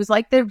brain, it was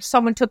like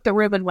someone took the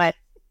ribbon, went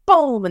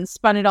boom, and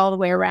spun it all the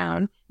way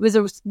around. It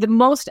was the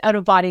most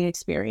out-of-body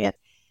experience.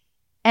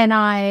 And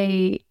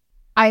I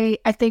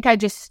think I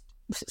just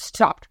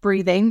stopped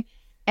breathing.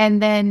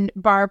 And then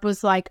Barb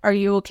was like, are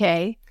you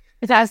okay?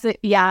 And I was like,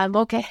 yeah, I'm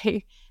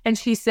okay. And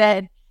she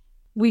said,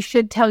 we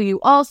should tell you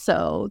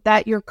also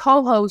that your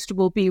co-host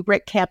will be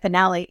Rick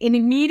Campanelli. And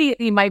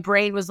immediately my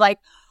brain was like,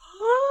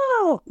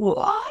 oh,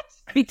 what?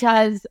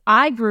 Because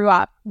I grew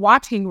up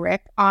watching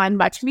Rick on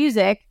Much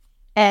Music.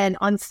 And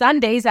on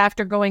Sundays,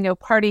 after going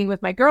out partying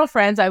with my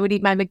girlfriends, I would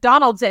eat my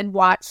McDonald's and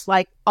watch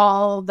like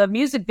all the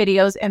music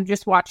videos and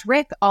just watch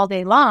Rick all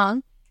day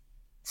long.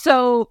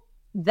 So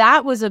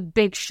that was a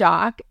big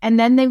shock. And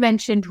then they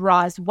mentioned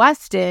Roz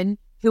Weston,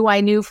 who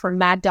I knew from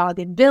Mad Dog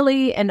and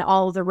Billy and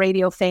all the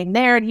radio fame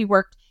there. And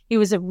he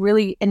was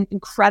an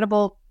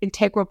incredible,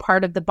 integral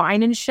part of the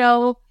Bynum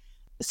show.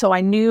 So I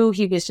knew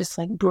he was just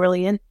like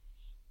brilliant.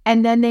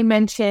 And then they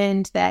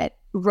mentioned that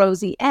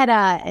Rosie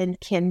Etta and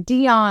Kim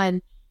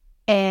Dion.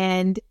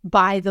 And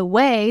by the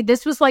way,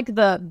 this was like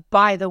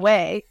by the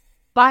way,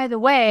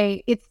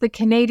 it's the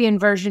Canadian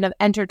version of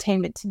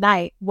Entertainment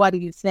Tonight. What do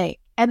you think?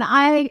 And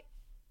I,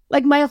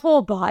 like my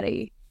whole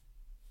body,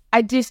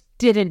 I just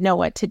didn't know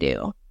what to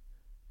do.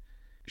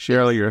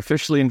 Cheryl, you're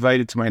officially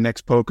invited to my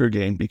next poker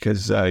game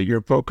because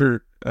your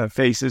poker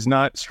face is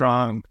not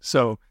strong.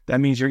 So that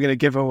means you're going to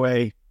give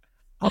away.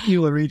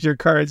 You will read your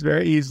cards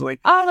very easily.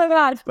 Oh my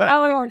God.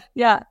 Oh my God.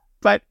 Yeah.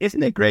 But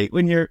isn't it great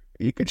when you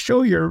can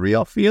show your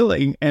real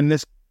feeling and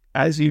this,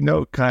 as you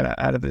know, kind of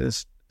out of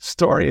this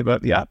story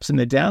about the ups and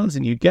the downs,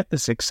 and you get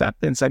this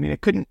acceptance. I mean,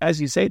 it couldn't,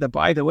 as you say,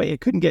 by the way,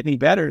 it couldn't get any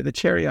better, the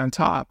cherry on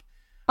top.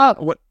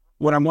 Oh,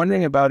 what I'm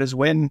wondering about is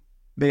when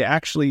they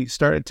actually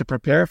started to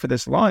prepare for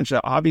this launch.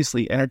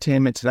 Obviously,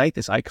 Entertainment Tonight,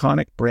 this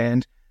iconic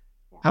brand.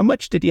 How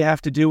much did you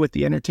have to do with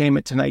the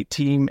Entertainment Tonight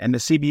team and the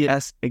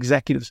CBS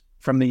executives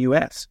from the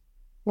U.S.?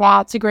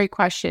 Wow, it's a great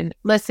question.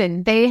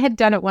 Listen, they had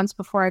done it once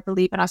before, I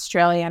believe, in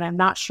Australia, and I'm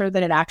not sure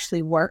that it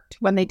actually worked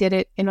when they did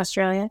it in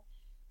Australia.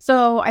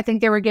 So I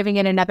think they were giving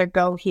it another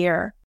go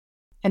here.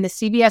 And the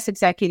CBS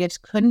executives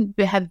couldn't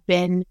have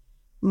been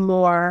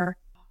more,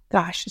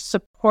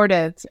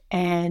 supportive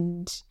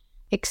and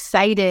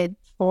excited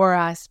for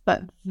us,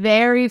 but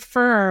very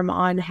firm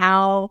on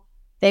how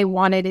they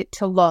wanted it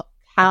to look,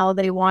 how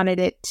they wanted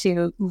it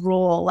to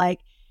roll.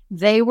 Like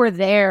they were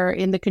there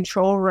in the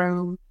control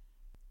room,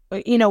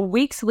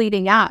 weeks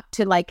leading up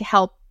to like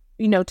help,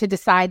 to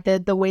decide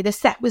the way the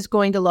set was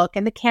going to look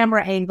and the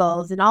camera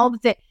angles and all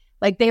of it.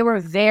 Like they were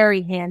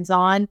very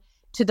hands-on.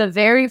 To the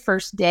very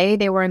first day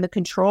they were in the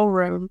control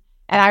room.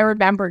 And I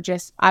remember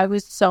I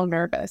was so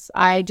nervous.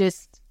 I did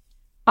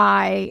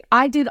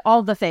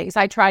all the things.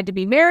 I tried to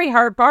be Mary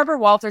Hart, Barbara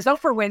Walters,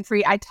 Oprah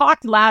Winfrey. I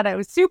talked loud. I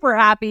was super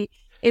happy.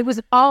 It was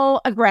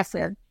all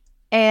aggressive.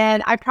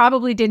 And I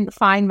probably didn't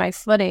find my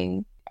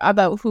footing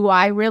about who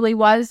I really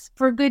was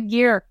for a good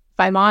year, if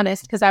I'm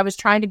honest, because I was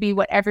trying to be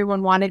what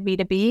everyone wanted me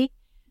to be.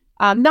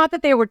 Not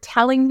that they were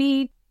telling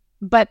me,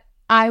 but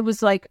I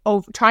was like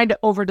trying to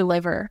over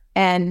deliver.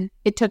 And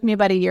it took me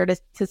about a year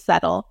to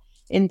settle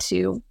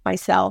into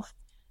myself.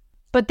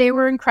 But they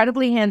were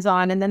incredibly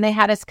hands-on. And then they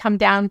had us come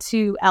down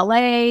to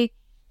LA.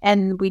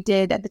 And we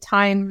did, at the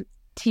time,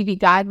 TV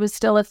Guide was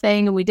still a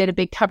thing. And we did a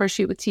big cover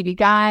shoot with TV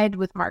Guide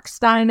with Mark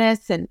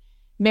Steinitz and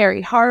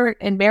Mary Hart.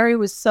 And Mary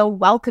was so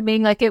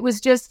welcoming. Like, it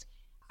was just,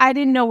 I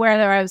didn't know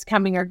whether I was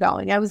coming or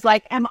going. I was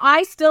like, am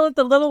I still at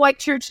the Little White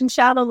Church in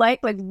Shadow Lake?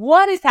 Like,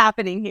 what is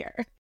happening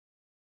here?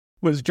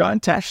 Was John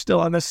Tesh still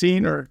on the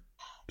scene, or?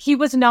 He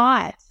was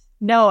not.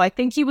 No, I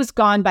think he was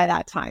gone by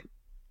that time.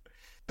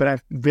 But I'm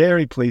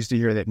very pleased to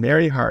hear that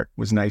Mary Hart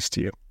was nice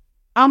to you.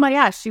 Oh my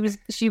gosh,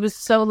 she was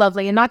so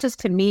lovely, and not just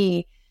to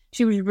me.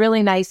 She was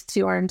really nice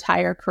to our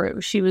entire crew.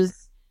 She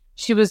was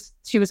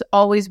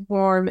always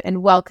warm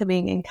and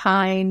welcoming and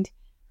kind,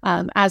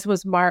 as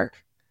was Mark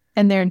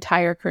and their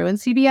entire crew. And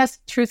CBS,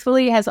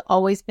 truthfully, has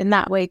always been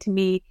that way to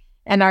me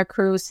and our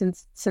crew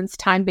since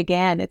time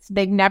began.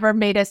 They've never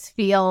made us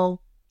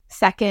feel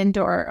second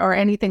or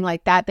anything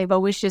like that. They've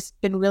always just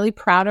been really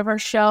proud of our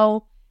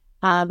show,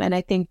 and I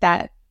think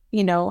that,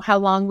 you know, how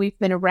long we've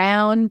been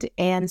around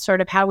and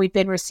sort of how we've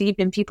been received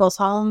in people's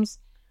homes,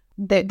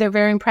 they're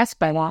very impressed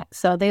by that.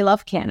 So they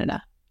love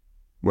Canada.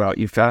 Well,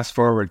 you fast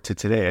forward to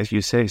today, as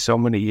you say, so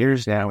many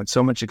years now and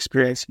so much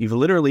experience. You've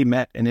literally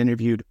met and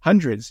interviewed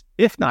hundreds,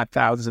 if not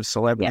thousands, of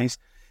celebrities.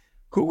 Yeah.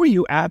 Who were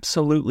you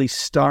absolutely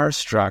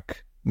starstruck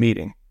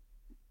meeting?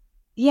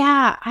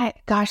 Yeah,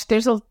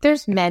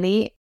 there's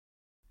many.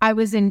 I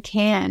was in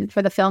Cannes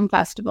for the film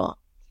festival,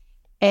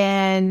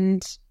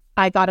 and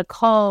I got a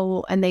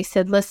call and they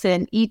said,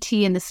 listen, ET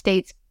in the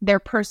States, their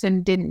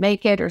person didn't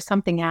make it or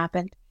something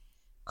happened.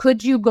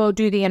 Could you go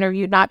do the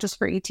interview, not just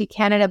for ET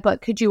Canada,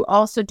 but could you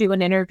also do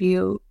an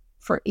interview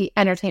for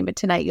Entertainment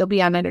Tonight? You'll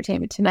be on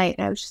Entertainment Tonight.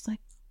 And I was just like,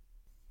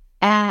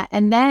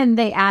 and then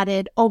they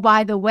added, oh,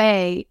 by the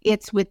way,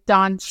 it's with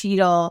Don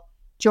Cheadle,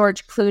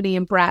 George Clooney,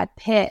 and Brad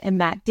Pitt and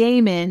Matt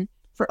Damon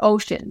for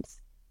Oceans.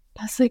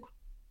 I was like,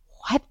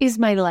 what is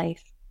my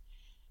life?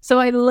 So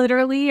I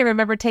literally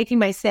remember taking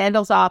my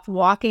sandals off,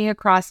 walking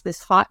across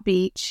this hot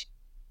beach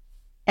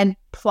and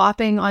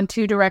plopping on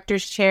two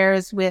directors'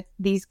 chairs with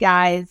these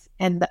guys,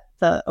 and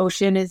the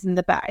ocean is in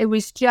the back. It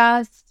was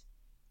just,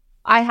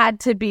 I had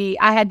to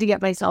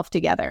get myself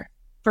together,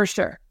 for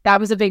sure. That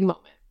was a big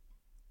moment.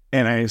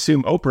 And I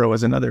assume Oprah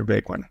was another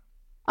big one.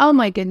 Oh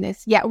my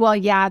goodness. Yeah. Well,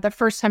 yeah. The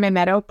first time I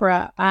met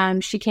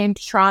Oprah, she came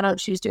to Toronto.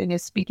 She was doing a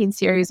speaking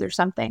series or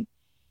something.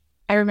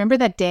 I remember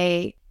that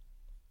day,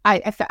 I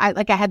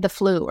had the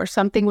flu or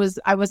something.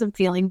 I wasn't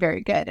feeling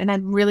very good. And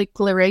I'm really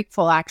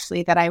grateful,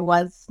 actually, that I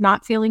was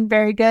not feeling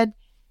very good,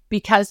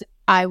 because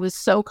I was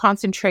so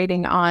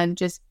concentrating on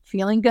just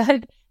feeling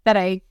good that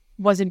I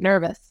wasn't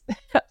nervous.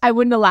 I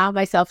wouldn't allow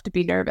myself to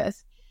be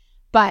nervous.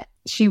 But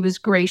she was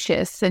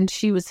gracious and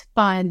she was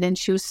fun and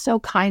she was so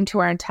kind to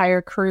our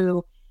entire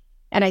crew.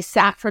 And I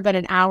sat for about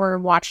an hour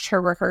and watched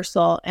her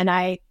rehearsal. And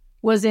I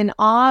was in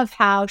awe of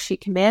how she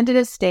commanded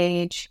a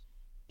stage.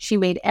 She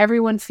made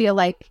everyone feel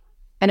like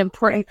an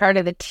important part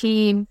of the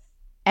team,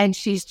 and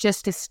she's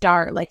just a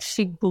star. Like,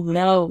 she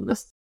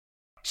glows.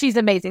 She's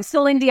amazing.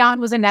 Celine Dion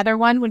was another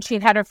one when she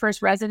had her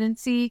first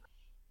residency,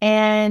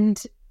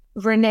 and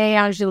Renee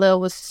Angelil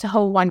was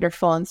so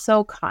wonderful and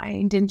so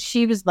kind, and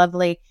she was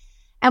lovely.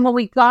 And when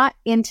we got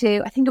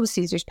into, I think it was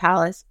Caesar's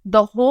Palace,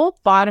 the whole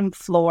bottom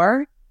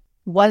floor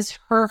was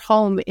her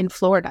home in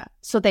Florida.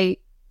 So they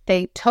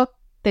took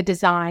the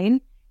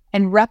design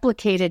and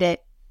replicated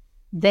it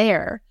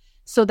there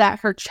so that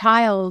her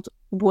child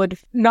would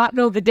not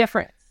know the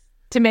difference,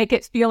 to make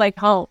it feel like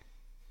home.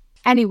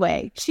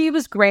 Anyway, she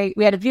was great.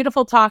 We had a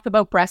beautiful talk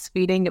about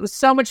breastfeeding. It was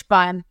so much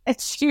fun.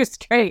 And she was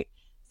great.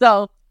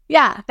 So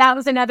yeah, that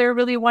was another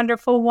really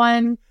wonderful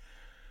one.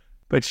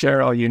 But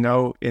Cheryl, you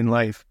know, in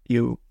life,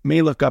 you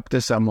may look up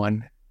to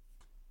someone,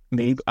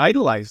 may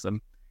idolize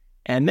them,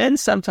 and then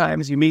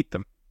sometimes you meet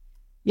them.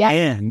 Yeah.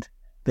 And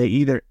they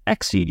either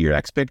exceed your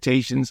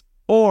expectations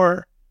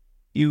or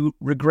you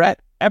regret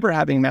ever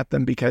having met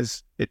them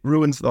because it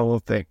ruins the whole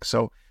thing.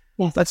 So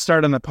yes. Let's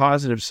start on the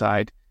positive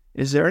side.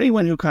 Is there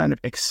anyone who kind of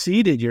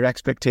exceeded your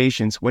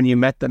expectations when you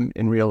met them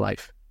in real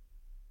life?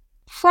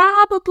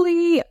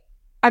 Probably,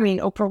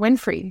 Oprah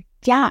Winfrey.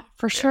 Yeah,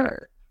 for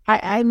sure.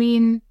 I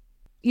mean,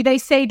 they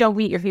say don't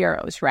meet your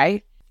heroes,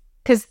 right?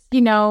 Because,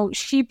 you know,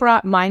 she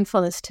brought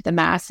mindfulness to the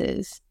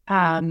masses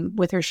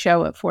with her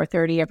show at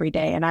 4:30 every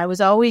day. And I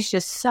was always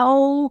just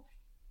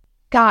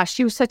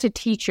she was such a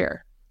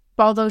teacher.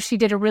 Although she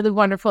did a really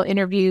wonderful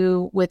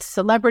interview with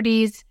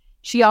celebrities,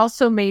 she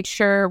also made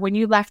sure when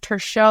you left her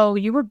show,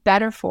 you were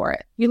better for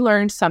it. You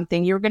learned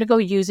something. You were going to go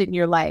use it in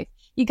your life.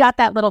 You got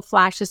that little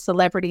flash of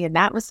celebrity, and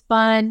that was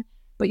fun,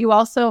 but you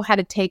also had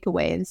a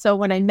takeaway. And so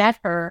when I met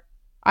her,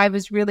 I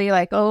was really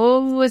like,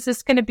 oh, is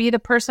this going to be the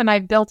person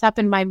I've built up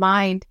in my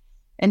mind?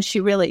 And she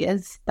really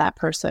is that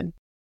person.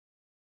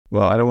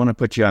 Well, I don't want to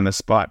put you on the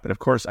spot, but of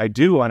course I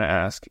do want to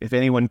ask if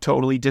anyone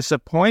totally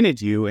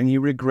disappointed you and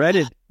you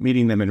regretted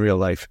meeting them in real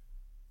life.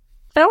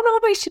 I don't know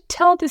if I should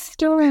tell this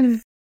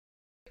story,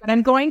 but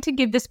I'm going to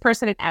give this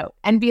person an out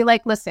and be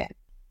like, listen,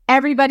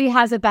 everybody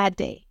has a bad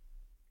day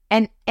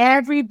and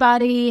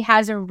everybody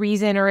has a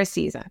reason or a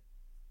season.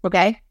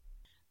 Okay.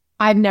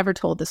 I've never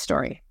told this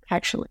story,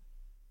 actually.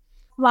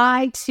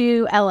 Fly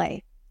to LA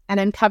and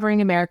I'm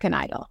covering American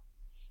Idol.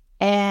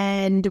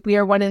 and we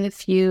are one of the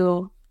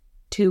few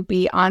to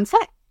be on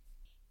set.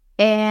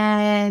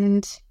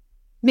 And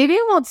maybe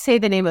I won't say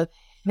the name of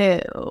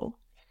who.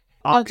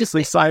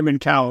 Obviously Simon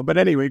Cowell, but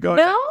anyway, go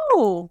ahead.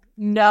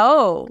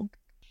 No.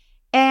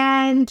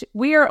 And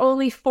we are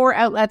only 4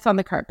 outlets on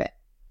the carpet.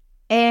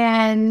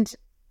 And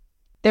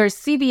there's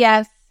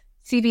CBS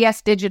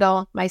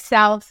Digital,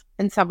 myself,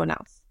 and someone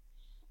else.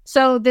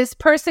 So this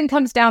person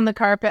comes down the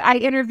carpet. I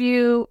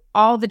interview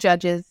all the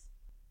judges,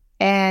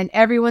 and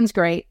everyone's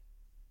great.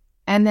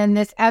 And then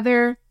this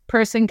other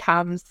person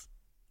comes,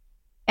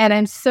 and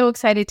I'm so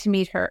excited to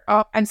meet her.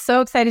 Oh, I'm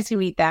so excited to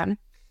meet them.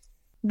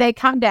 They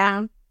come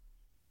down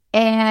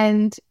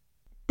and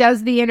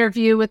does the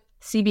interview with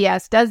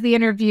CBS, does the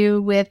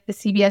interview with the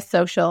CBS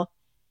Social,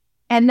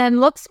 and then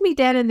looks me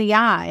dead in the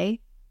eye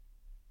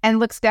and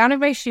looks down at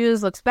my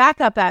shoes, looks back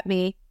up at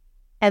me,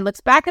 and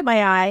looks back at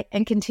my eye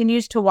and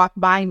continues to walk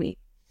by me.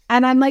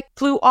 And I'm like,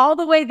 flew all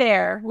the way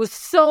there, was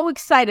so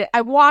excited.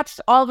 I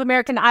watched all of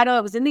American Idol.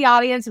 I was in the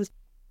audience.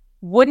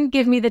 Wouldn't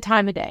give me the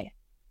time of day.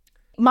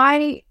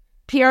 My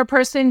PR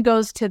person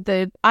goes to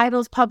the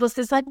Idol's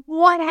publicist, like,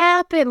 what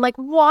happened? Like,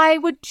 why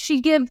would she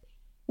give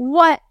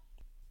what?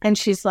 And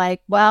she's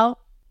like, well,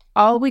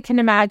 all we can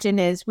imagine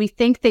is we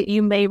think that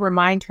you may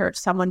remind her of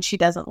someone she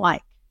doesn't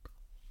like.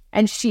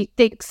 And she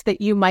thinks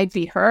that you might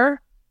be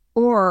her,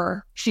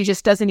 or she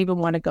just doesn't even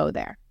want to go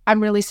there.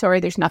 I'm really sorry.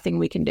 There's nothing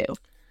we can do.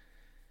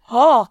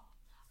 Oh,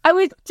 I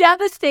was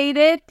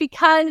devastated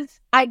because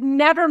I'd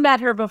never met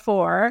her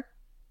before.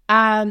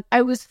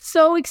 I was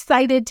so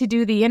excited to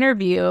do the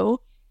interview.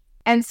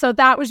 And so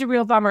that was a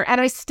real bummer.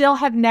 And I still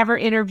have never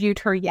interviewed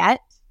her yet.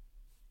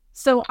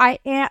 So I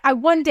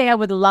one day I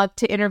would love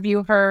to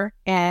interview her,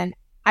 and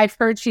I've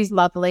heard she's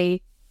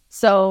lovely.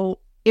 So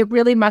it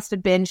really must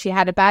have been she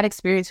had a bad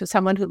experience with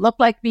someone who looked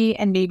like me,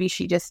 and maybe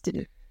she just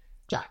didn't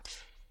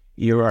judge.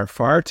 You are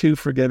far too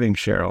forgiving,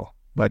 Cheryl.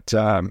 But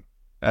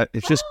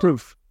it's just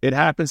proof. It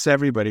happens to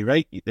everybody,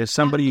 right? There's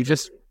somebody you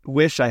just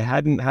wish I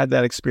hadn't had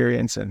that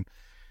experience. And,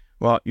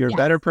 well, you're a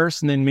better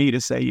person than me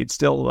to say you'd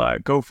still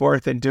go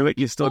forth and do it.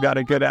 You still got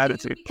a good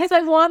attitude. Because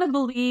I want to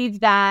believe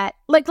that,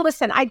 like,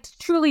 listen, I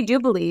truly do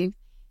believe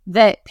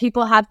that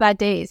people have bad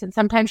days, and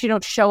sometimes you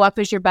don't show up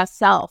as your best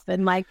self,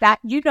 and like that,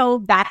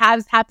 that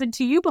has happened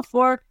to you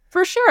before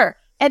for sure,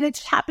 and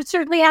it's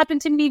certainly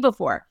happened to me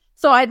before.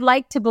 So I'd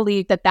like to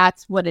believe that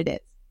that's what it is.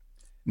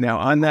 Now,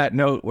 on that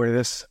note, where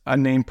this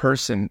unnamed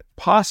person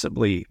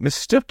possibly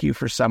mistook you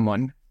for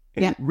someone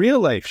in real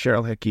life,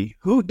 Cheryl Hickey,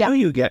 who do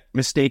you get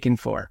mistaken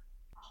for?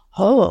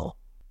 Oh,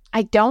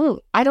 I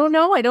don't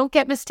know. I don't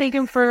get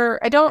mistaken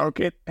for. I don't.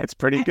 Okay, that's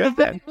pretty good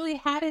then. I haven't really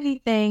had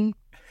anything.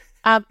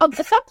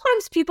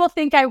 Sometimes people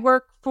think I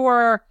work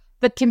for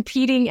the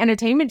competing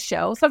entertainment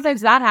show.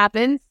 Sometimes that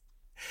happens,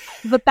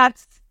 but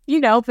that's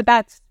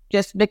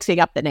just mixing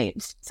up the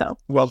names. So,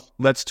 well,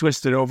 let's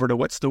twist it over to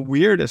what's the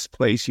weirdest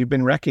place you've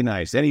been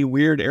recognized? Any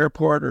weird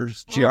airport or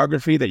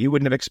geography that you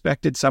wouldn't have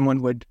expected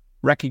someone would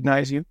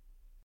recognize you?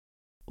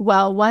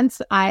 Well,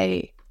 once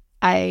I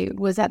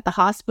was at the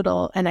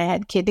hospital and I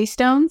had kidney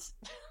stones,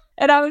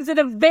 and I was in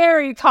a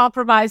very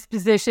compromised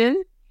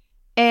position.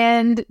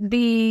 And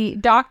the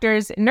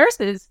doctors and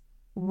nurses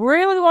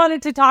really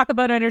wanted to talk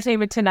about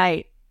Entertainment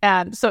Tonight.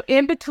 So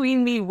in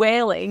between me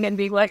wailing and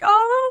being like,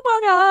 oh my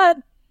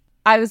God,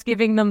 I was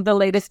giving them the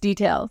latest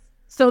details.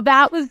 So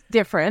that was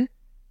different.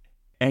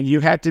 And you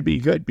had to be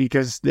good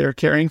because they're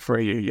caring for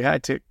you. You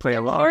had to play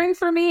along. Caring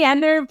for me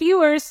and their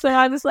viewers. So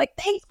I was like,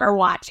 thanks for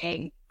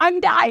watching. I'm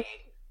dying.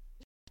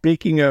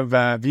 Speaking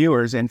of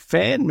viewers and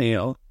fan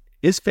mail,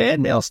 is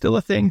fan mail still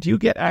a thing? Do you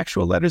get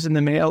actual letters in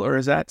the mail, or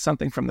is that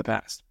something from the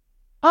past?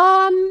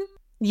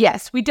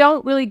 Yes, we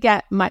don't really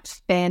get much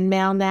fan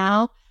mail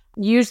now.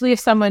 Usually if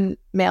someone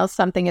mails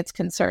something, it's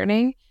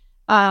concerning.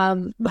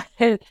 So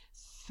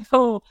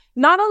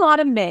not a lot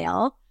of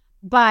mail,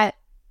 but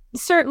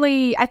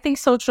certainly I think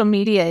social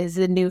media is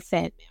the new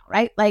fan mail,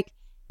 right? Like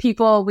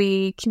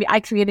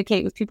I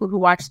communicate with people who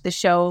watch the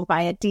show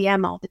via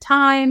DM all the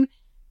time.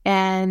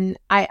 And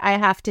I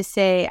have to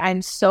say,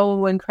 I'm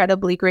so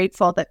incredibly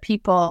grateful that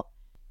people,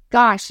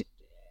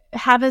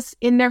 have us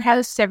in their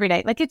house every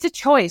night. Like, it's a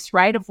choice,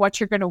 right, of what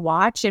you're going to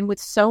watch. And with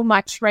so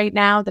much right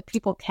now that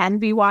people can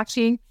be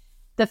watching,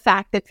 the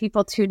fact that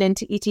people tune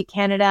into ET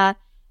Canada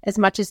as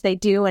much as they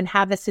do and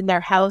have us in their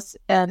house,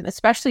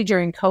 especially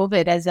during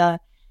COVID, as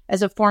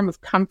a form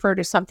of comfort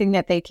or something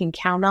that they can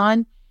count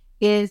on,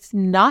 is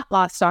not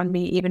lost on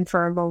me even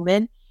for a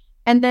moment.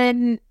 And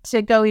then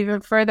to go even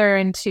further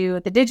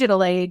into the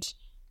digital age,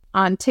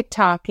 on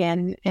TikTok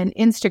and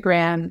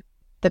Instagram,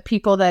 the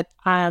people that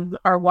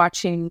are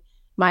watching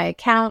my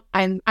account,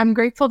 I'm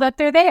grateful that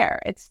they're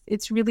there.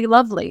 It's really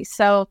lovely.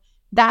 So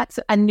that's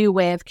a new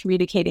way of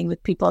communicating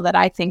with people that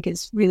I think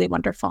is really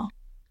wonderful.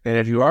 And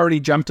have you already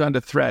jumped onto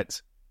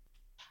Threads?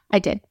 I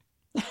did.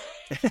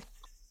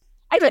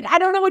 I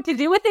don't know what to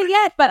do with it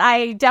yet, but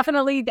I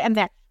definitely am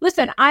there.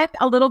 Listen, I'm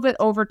a little bit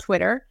over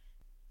Twitter.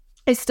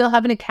 I still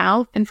have an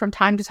account, and from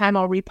time to time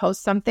I'll repost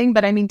something,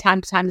 but I mean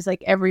time to time is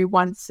like every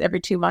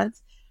 2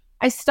 months.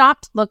 I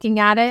stopped looking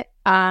at it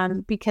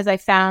because I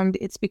found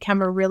it's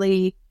become a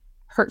really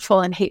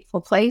hurtful and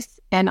hateful place,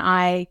 and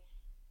I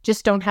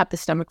just don't have the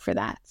stomach for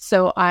that.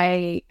 So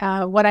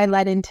what I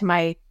let into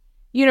my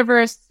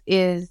universe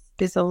is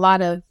a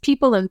lot of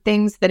people and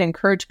things that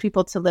encourage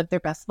people to live their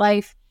best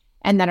life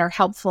and that are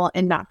helpful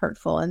and not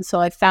hurtful. And so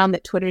I found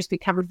that Twitter's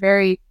become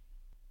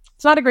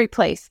it's not a great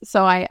place.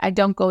 So I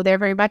don't go there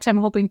very much. I'm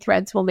hoping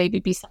Threads will maybe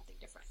be something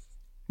different.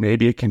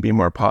 Maybe it can be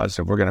more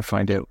positive. We're going to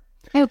find out.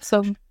 I hope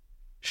so.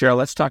 Cheryl,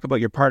 let's talk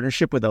about your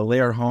partnership with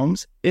Allaire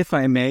Homes. If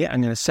I may,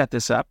 I'm going to set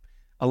this up.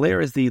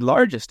 Allaire is the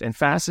largest and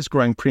fastest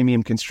growing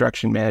premium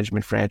construction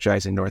management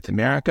franchise in North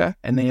America,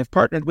 and they have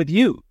partnered with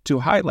you to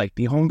highlight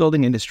the home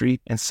building industry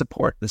and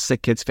support the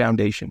Sick Kids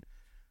Foundation.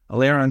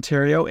 Allaire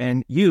Ontario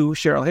and you,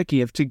 Cheryl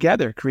Hickey, have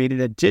together created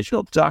a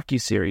digital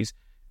docuseries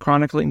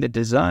chronicling the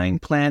design,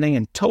 planning,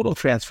 and total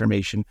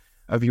transformation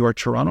of your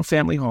Toronto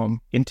family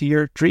home into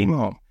your dream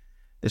home.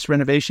 This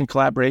renovation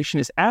collaboration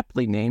is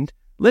aptly named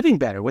Living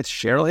Better with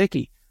Cheryl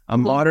Hickey, a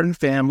modern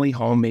family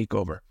home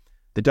makeover.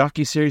 The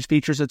docuseries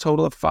features a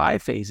total of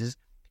 5 phases,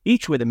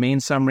 each with a main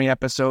summary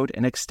episode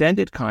and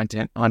extended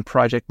content on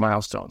project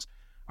milestones.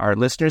 Our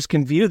listeners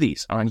can view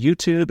these on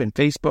YouTube and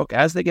Facebook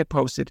as they get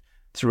posted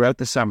throughout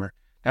the summer.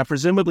 Now,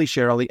 presumably,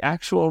 Cheryl, the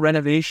actual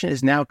renovation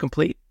is now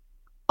complete?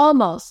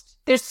 Almost.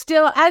 There's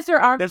still, as there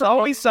are... There's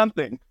always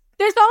something.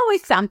 There's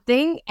always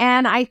something.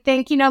 And I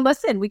think,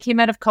 listen, we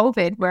came out of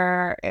COVID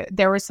where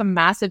there were some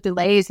massive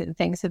delays and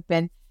things have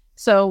been...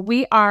 So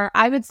we are,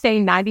 I would say,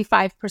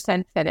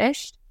 95%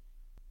 finished,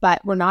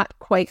 but we're not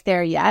quite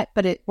there yet,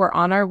 but we're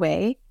on our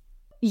way.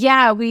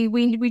 Yeah,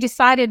 we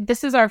decided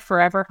this is our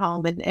forever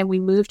home, and we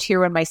moved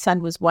here when my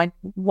son was one,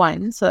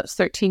 so that was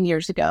 13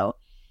 years ago.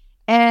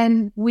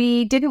 And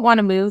we didn't want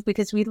to move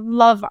because we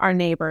love our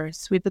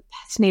neighbors. We have the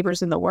best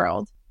neighbors in the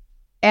world.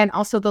 And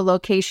also the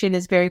location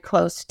is very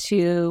close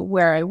to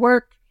where I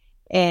work,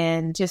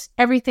 and just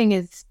everything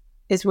is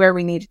where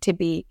we need it to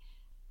be.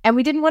 And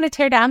we didn't want to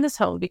tear down this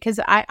home because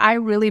I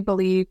really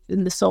believe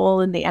in the soul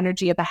and the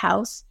energy of a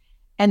house.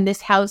 And this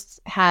house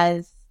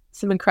has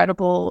some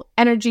incredible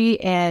energy,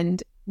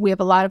 and we have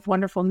a lot of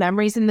wonderful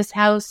memories in this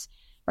house.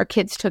 Our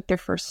kids took their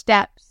first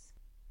steps.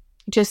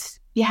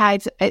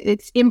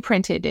 It's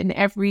imprinted in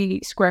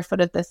every square foot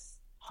of this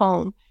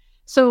home.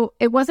 So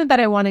it wasn't that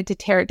I wanted to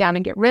tear it down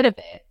and get rid of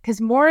it, because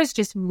more is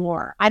just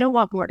more. I don't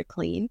want more to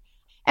clean.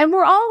 And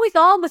we're always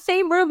all in the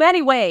same room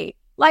anyway.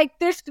 Like,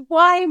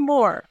 why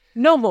more?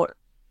 No more.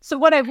 So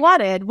what I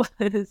wanted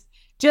was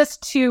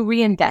just to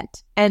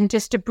reinvent and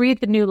just to breathe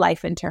the new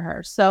life into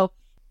her. So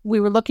we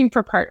were looking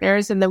for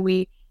partners, and then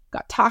we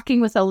got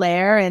talking with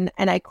Allaire, and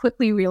I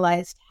quickly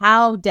realized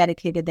how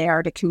dedicated they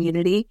are to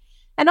community,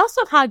 and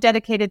also how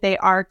dedicated they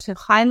are to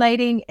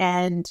highlighting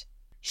and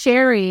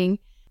sharing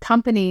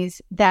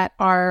companies that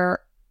are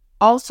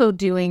also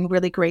doing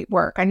really great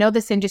work. I know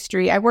this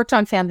industry. I worked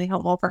on Family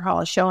Home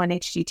Overhaul, a show on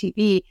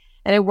HGTV,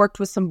 and I worked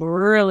with some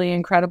really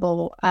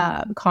incredible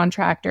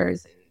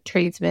contractors,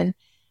 tradesmen.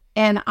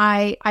 And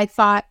I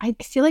thought, I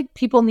feel like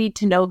people need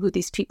to know who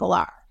these people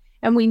are.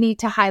 And we need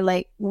to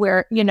highlight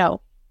where,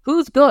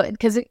 who's good,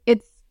 because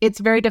it's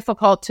very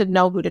difficult to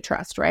know who to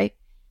trust, right?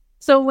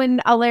 So when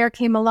Allaire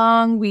came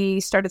along, we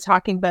started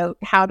talking about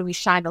how do we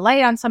shine a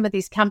light on some of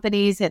these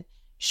companies and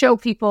show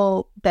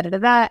people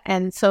da-da-da-da.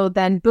 And so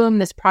then, boom,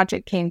 this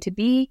project came to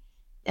be.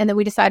 And then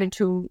we decided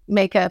to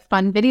make a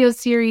fun video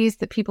series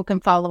that people can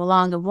follow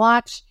along and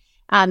watch,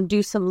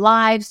 do some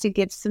lives to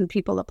give some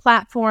people a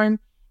platform.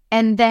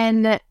 And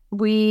then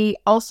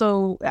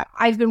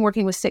I've been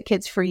working with Sick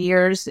Kids for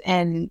years,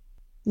 and,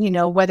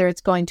 whether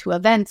it's going to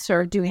events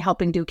or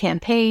helping do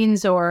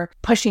campaigns or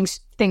pushing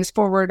things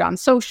forward on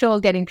social,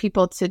 getting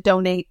people to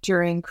donate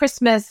during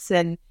Christmas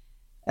and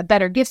a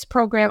Better Gifts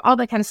program, all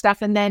that kind of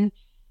stuff. And then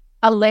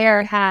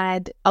Allaire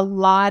had a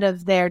lot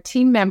of their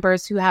team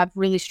members who have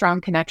really strong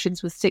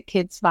connections with Sick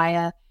Kids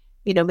via,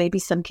 maybe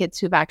some kids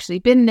who've actually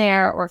been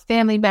there or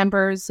family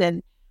members.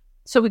 And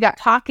so we got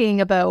talking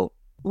about,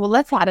 well,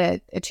 let's add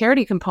a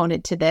charity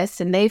component to this.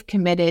 And they've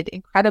committed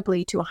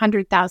incredibly to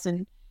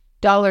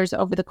 $100,000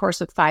 over the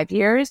course of 5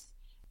 years.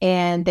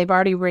 And they've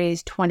already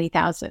raised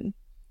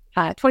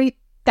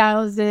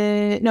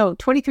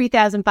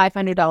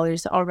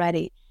 $23,500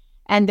 already.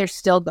 And they're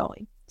still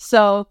going.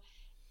 So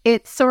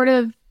it's sort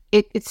of,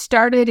 it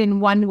started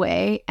in one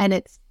way, and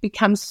it's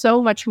become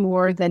so much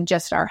more than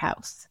just our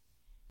house.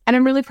 And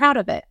I'm really proud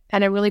of it.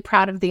 And I'm really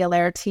proud of the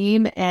Allaire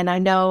team. And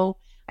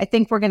I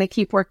think we're going to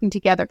keep working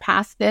together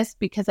past this,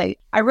 because I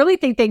really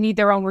think they need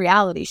their own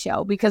reality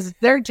show, because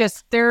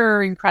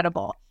they're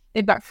incredible.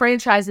 They've got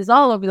franchises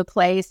all over the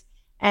place,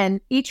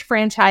 and each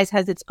franchise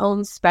has its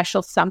own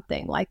special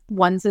something. Like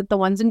the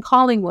ones in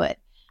Collingwood,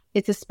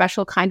 it's a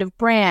special kind of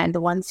brand.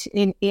 The ones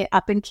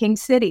up in King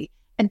City,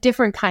 a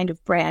different kind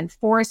of brand.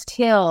 Forest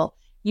Hill,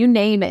 you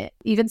name it.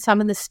 Even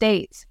some in the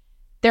States.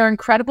 They're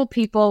incredible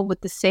people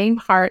with the same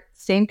heart,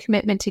 same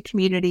commitment to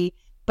community,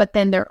 but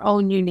then their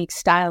own unique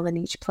style in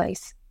each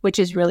place, which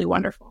is really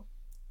wonderful.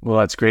 Well,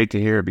 that's great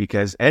to hear,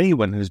 because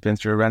anyone who's been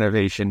through a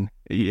renovation,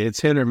 it's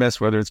hit or miss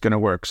whether it's going to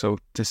work. So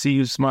to see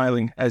you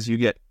smiling as you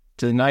get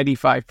to the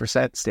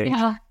 95%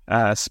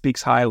 stage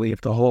speaks highly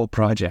of the whole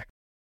project.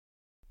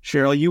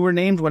 Cheryl, you were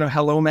named one of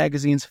Hello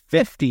Magazine's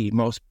 50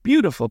 most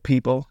beautiful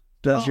people.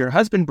 Does your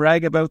husband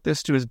brag about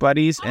this to his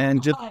buddies?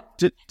 And do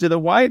the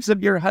wives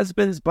of your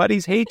husband's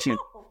buddies hate you?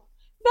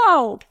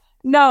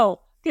 No,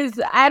 because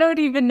I don't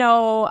even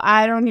know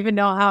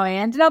how I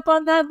ended up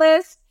on that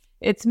list.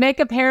 It's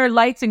makeup, hair,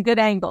 lights, and good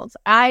angles.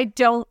 I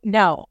don't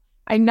know.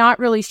 I'm not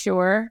really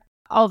sure,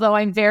 although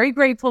I'm very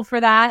grateful for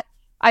that.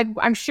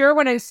 I'm sure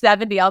when I'm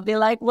 70, I'll be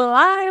like, well,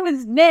 I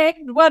was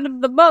named one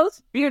of the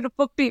most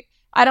beautiful people.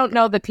 I don't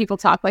know that people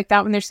talk like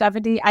that when they're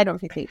 70. I don't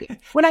think they do.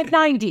 When I'm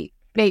 90,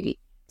 maybe.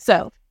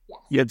 So, yes.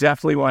 You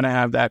definitely want to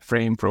have that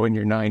frame for when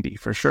you're 90,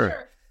 for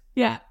sure.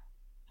 Yeah.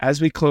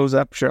 As we close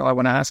up, Cheryl, I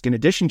want to ask, in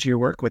addition to your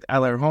work with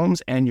LR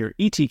Homes and your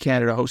ET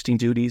Canada hosting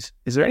duties,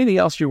 is there anything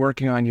else you're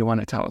working on you want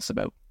to tell us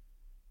about?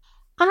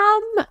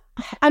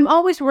 I'm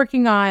always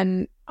working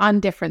on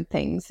different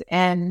things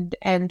and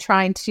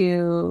trying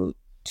to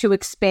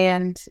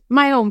expand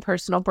my own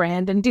personal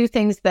brand and do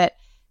things that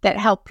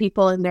help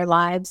people in their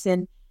lives.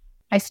 And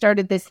I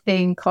started this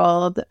thing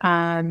called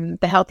the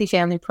Healthy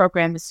Family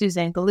Program with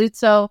Suzanne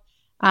Galuzzo.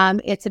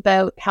 It's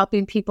about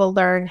helping people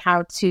learn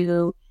how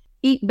to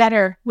eat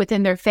better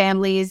within their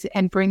families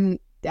and bring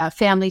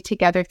family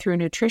together through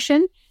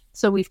nutrition.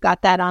 So we've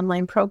got that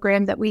online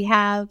program that we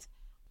have.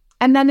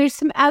 And then there's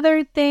some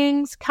other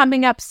things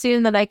coming up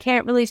soon that I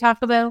can't really talk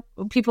about.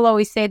 People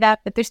always say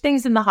that, but there's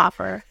things in the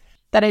hopper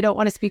that I don't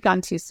want to speak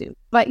on too soon.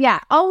 But yeah,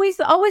 always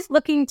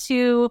looking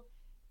to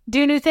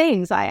do new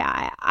things.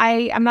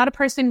 I'm not a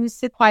person who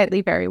sits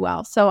quietly very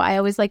well. So I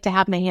always like to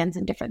have my hands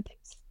in different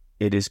things.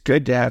 It is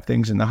good to have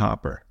things in the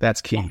hopper.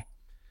 That's key. Yeah.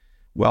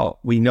 Well,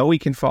 we know we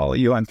can follow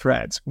you on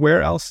Threads.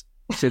 Where else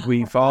should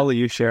we follow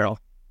you, Cheryl?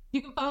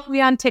 You can follow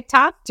me on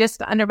TikTok,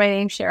 just under my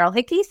name, Cheryl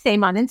Hickey.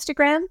 Same on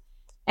Instagram.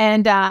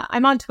 And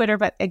I'm on Twitter,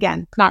 but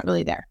again, not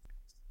really there.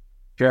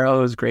 Cheryl,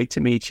 it was great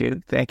to meet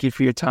you. Thank you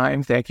for your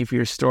time. Thank you for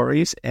your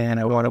stories. And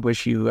I want to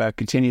wish you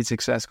continued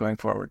success going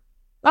forward.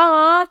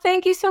 Aw,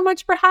 thank you so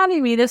much for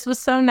having me. This was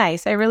so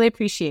nice. I really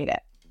appreciate it.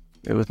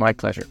 It was my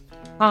pleasure.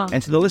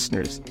 And to the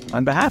listeners,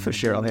 on behalf of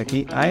Cheryl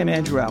Hickey, I am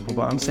Andrew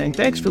Applebaum saying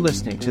thanks for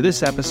listening to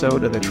this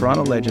episode of the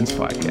Toronto Legends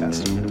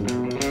Podcast.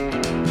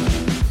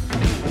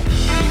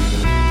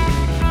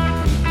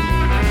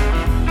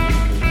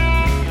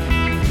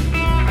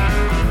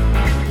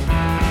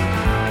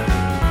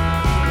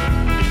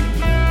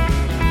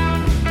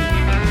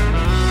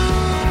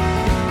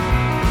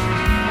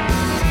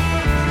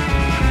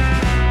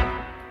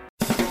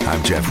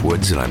 I'm Jeff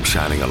Woods, and I'm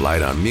shining a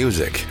light on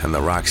music and the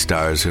rock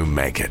stars who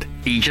make it.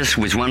 He just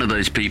was one of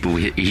those people,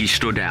 he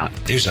stood out.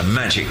 He was a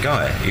magic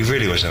guy. He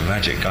really was a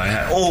magic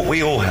guy.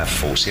 We all have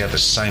faults. He had the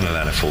same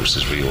amount of faults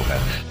as we all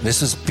have. This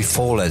was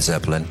before Led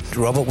Zeppelin.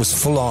 Robert was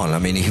full on. I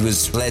mean, he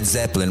was Led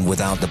Zeppelin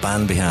without the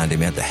band behind him.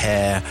 He had the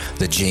hair,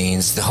 the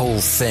jeans, the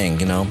whole thing,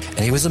 you know. And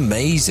he was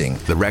amazing.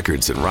 The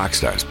Records and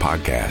Rockstars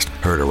podcast,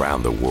 heard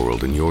around the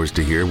world and yours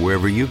to hear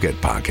wherever you get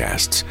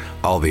podcasts.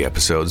 All the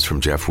episodes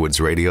from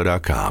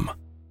JeffWoodsRadio.com.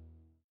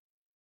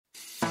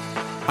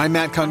 I'm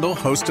Matt Kundle,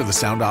 host of the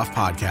Sound Off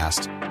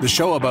Podcast, the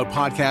show about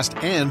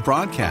podcast and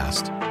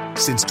broadcast.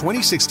 Since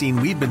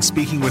 2016, we've been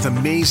speaking with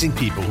amazing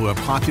people who have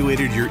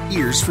populated your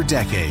ears for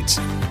decades.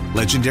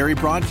 Legendary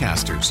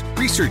broadcasters,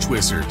 research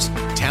wizards,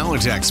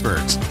 talent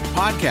experts,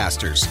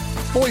 podcasters,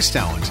 voice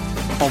talent.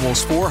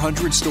 Almost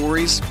 400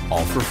 stories,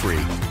 all for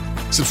free.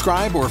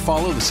 Subscribe or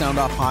follow the Sound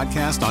Off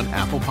Podcast on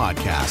Apple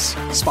Podcasts,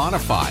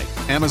 Spotify,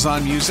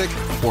 Amazon Music,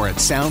 or at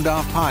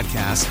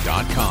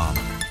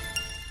soundoffpodcast.com.